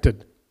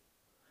affected.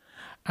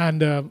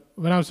 And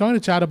when I was talking to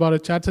Chad about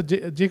it, Chad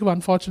said, Jacob,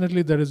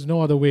 unfortunately, there is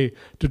no other way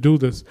to do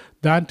this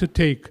than to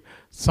take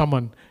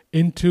someone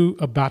into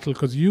a battle,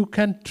 because you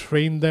can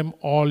train them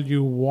all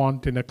you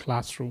want in a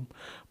classroom.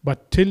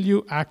 But till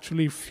you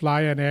actually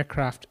fly an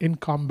aircraft in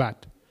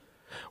combat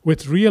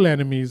with real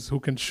enemies who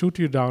can shoot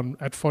you down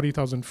at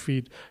 40,000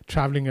 feet,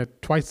 traveling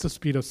at twice the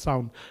speed of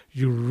sound,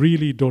 you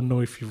really don't know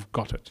if you've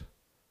got it.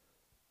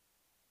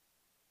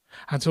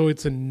 And so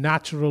it's a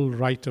natural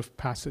rite of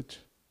passage.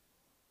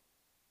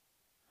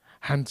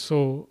 And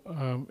so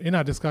in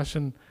our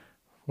discussion,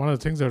 one of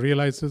the things I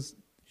realized is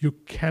you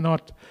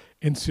cannot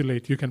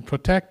insulate. You can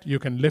protect, you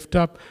can lift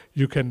up,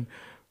 you can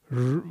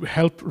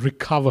help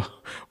recover,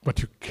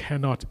 but you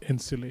cannot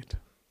insulate.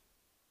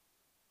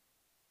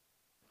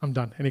 I'm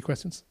done. Any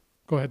questions?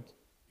 Go ahead.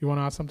 You want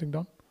to ask something,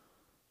 Don?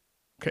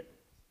 Okay.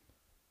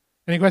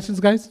 Any questions,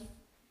 guys?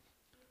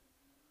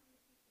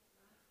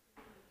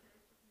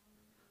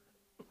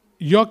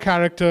 Your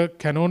character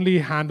can only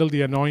handle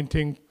the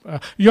anointing.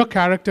 Your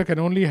character can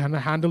only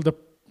handle the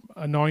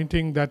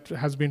anointing that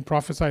has been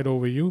prophesied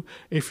over you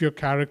if your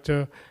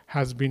character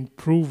has been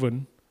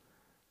proven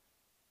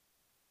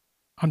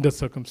under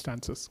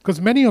circumstances. Because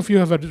many of you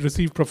have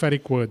received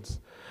prophetic words,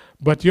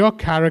 but your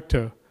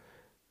character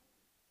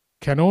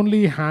can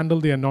only handle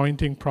the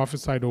anointing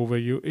prophesied over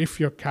you if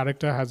your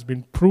character has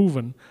been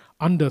proven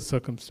under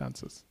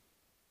circumstances.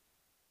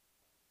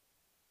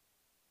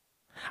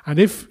 And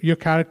if your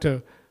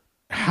character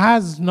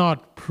has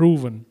not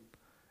proven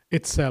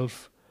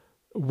itself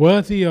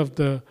worthy of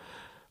the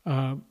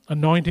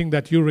anointing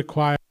that you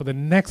require for the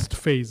next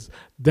phase,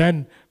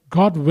 then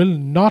God will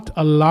not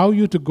allow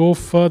you to go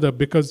further,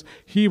 because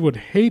he would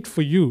hate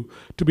for you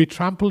to be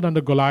trampled under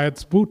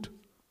Goliath's boot.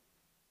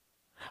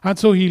 And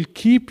so he'll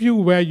keep you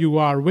where you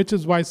are, which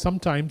is why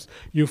sometimes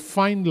you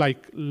find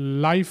like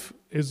life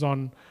is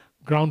on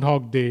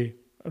Groundhog Day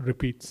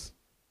repeats.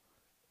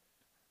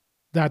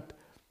 That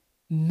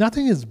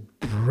nothing is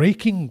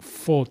breaking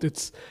forth.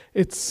 It's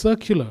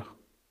circular.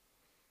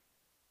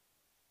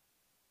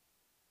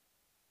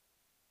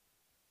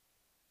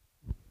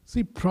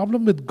 See,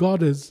 problem with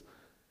God is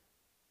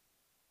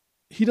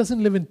he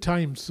doesn't live in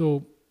time,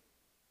 so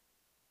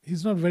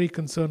he's not very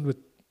concerned with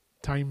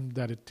time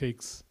that it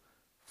takes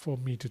for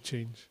me to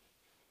change.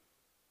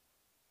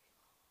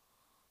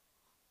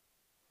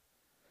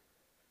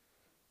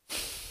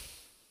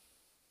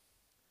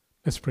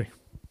 Let's pray.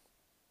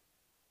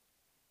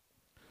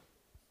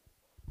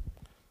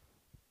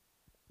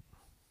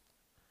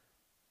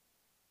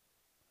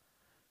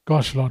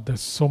 Gosh, Lord,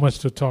 there's so much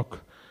to talk.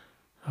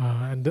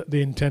 And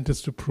the intent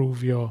is to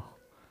prove your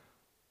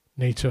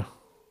nature.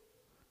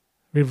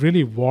 We've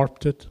really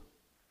warped it.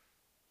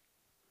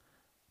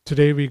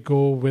 Today we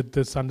go with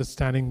this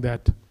understanding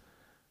that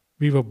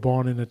we were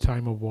born in a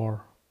time of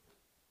war,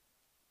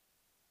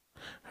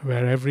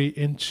 where every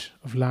inch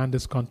of land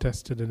is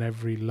contested and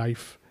every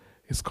life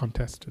is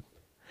contested.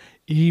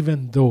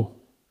 Even though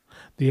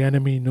the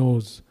enemy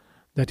knows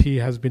that he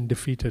has been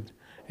defeated,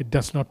 it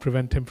does not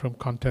prevent him from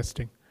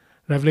contesting.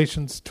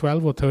 Revelations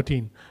 12 or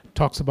 13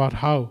 talks about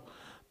how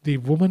the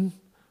woman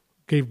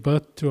gave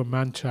birth to a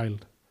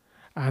man-child,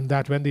 and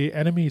that when the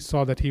enemy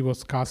saw that he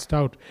was cast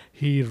out,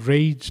 he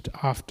raged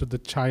after the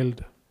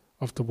child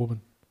of the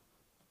woman.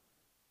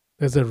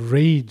 There's a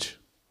rage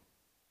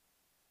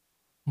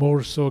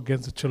more so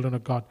against the children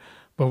of God.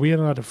 But we are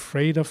not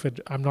afraid of it.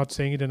 I'm not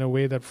saying it in a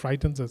way that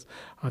frightens us.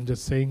 I'm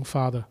just saying,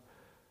 Father,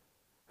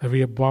 that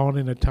we are born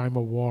in a time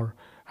of war,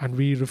 and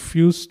we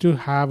refuse to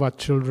have our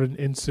children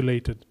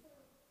insulated.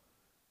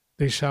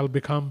 They shall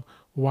become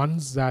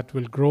ones that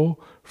will grow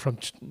from,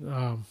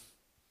 don't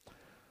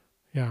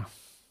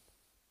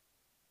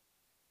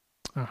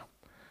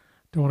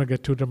want to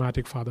get too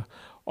dramatic, Father.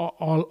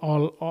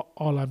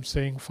 All I'm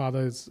saying,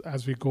 Father, is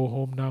as we go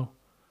home now,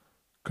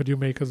 could you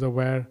make us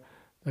aware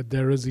that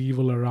there is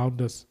evil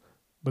around us,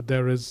 but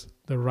there is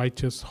the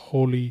righteous,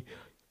 holy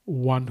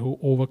one who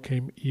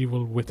overcame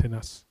evil within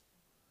us.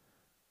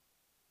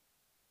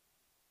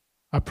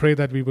 I pray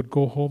that we would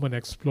go home and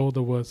explore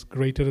the verse,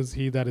 greater is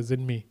he that is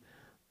in me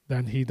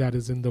than he that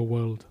is in the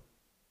world.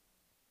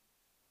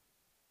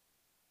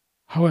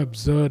 How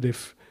absurd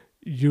if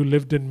you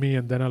lived in me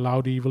and then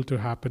allowed evil to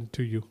happen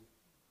to you.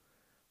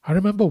 I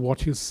remember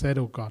what you said,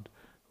 oh God,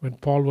 when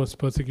Paul was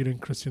persecuting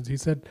Christians. He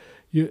said,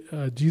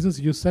 Jesus,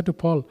 you said to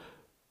Paul,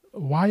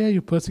 why are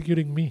you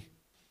persecuting me?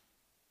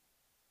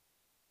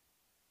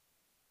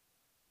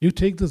 You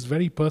take this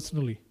very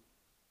personally.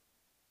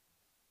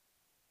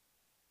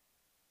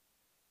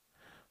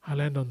 I'll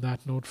end on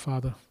that note,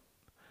 Father.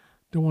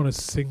 Don't want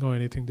to sing or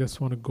anything, just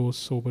want to go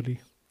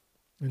soberly.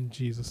 In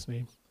Jesus'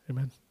 name,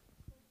 amen.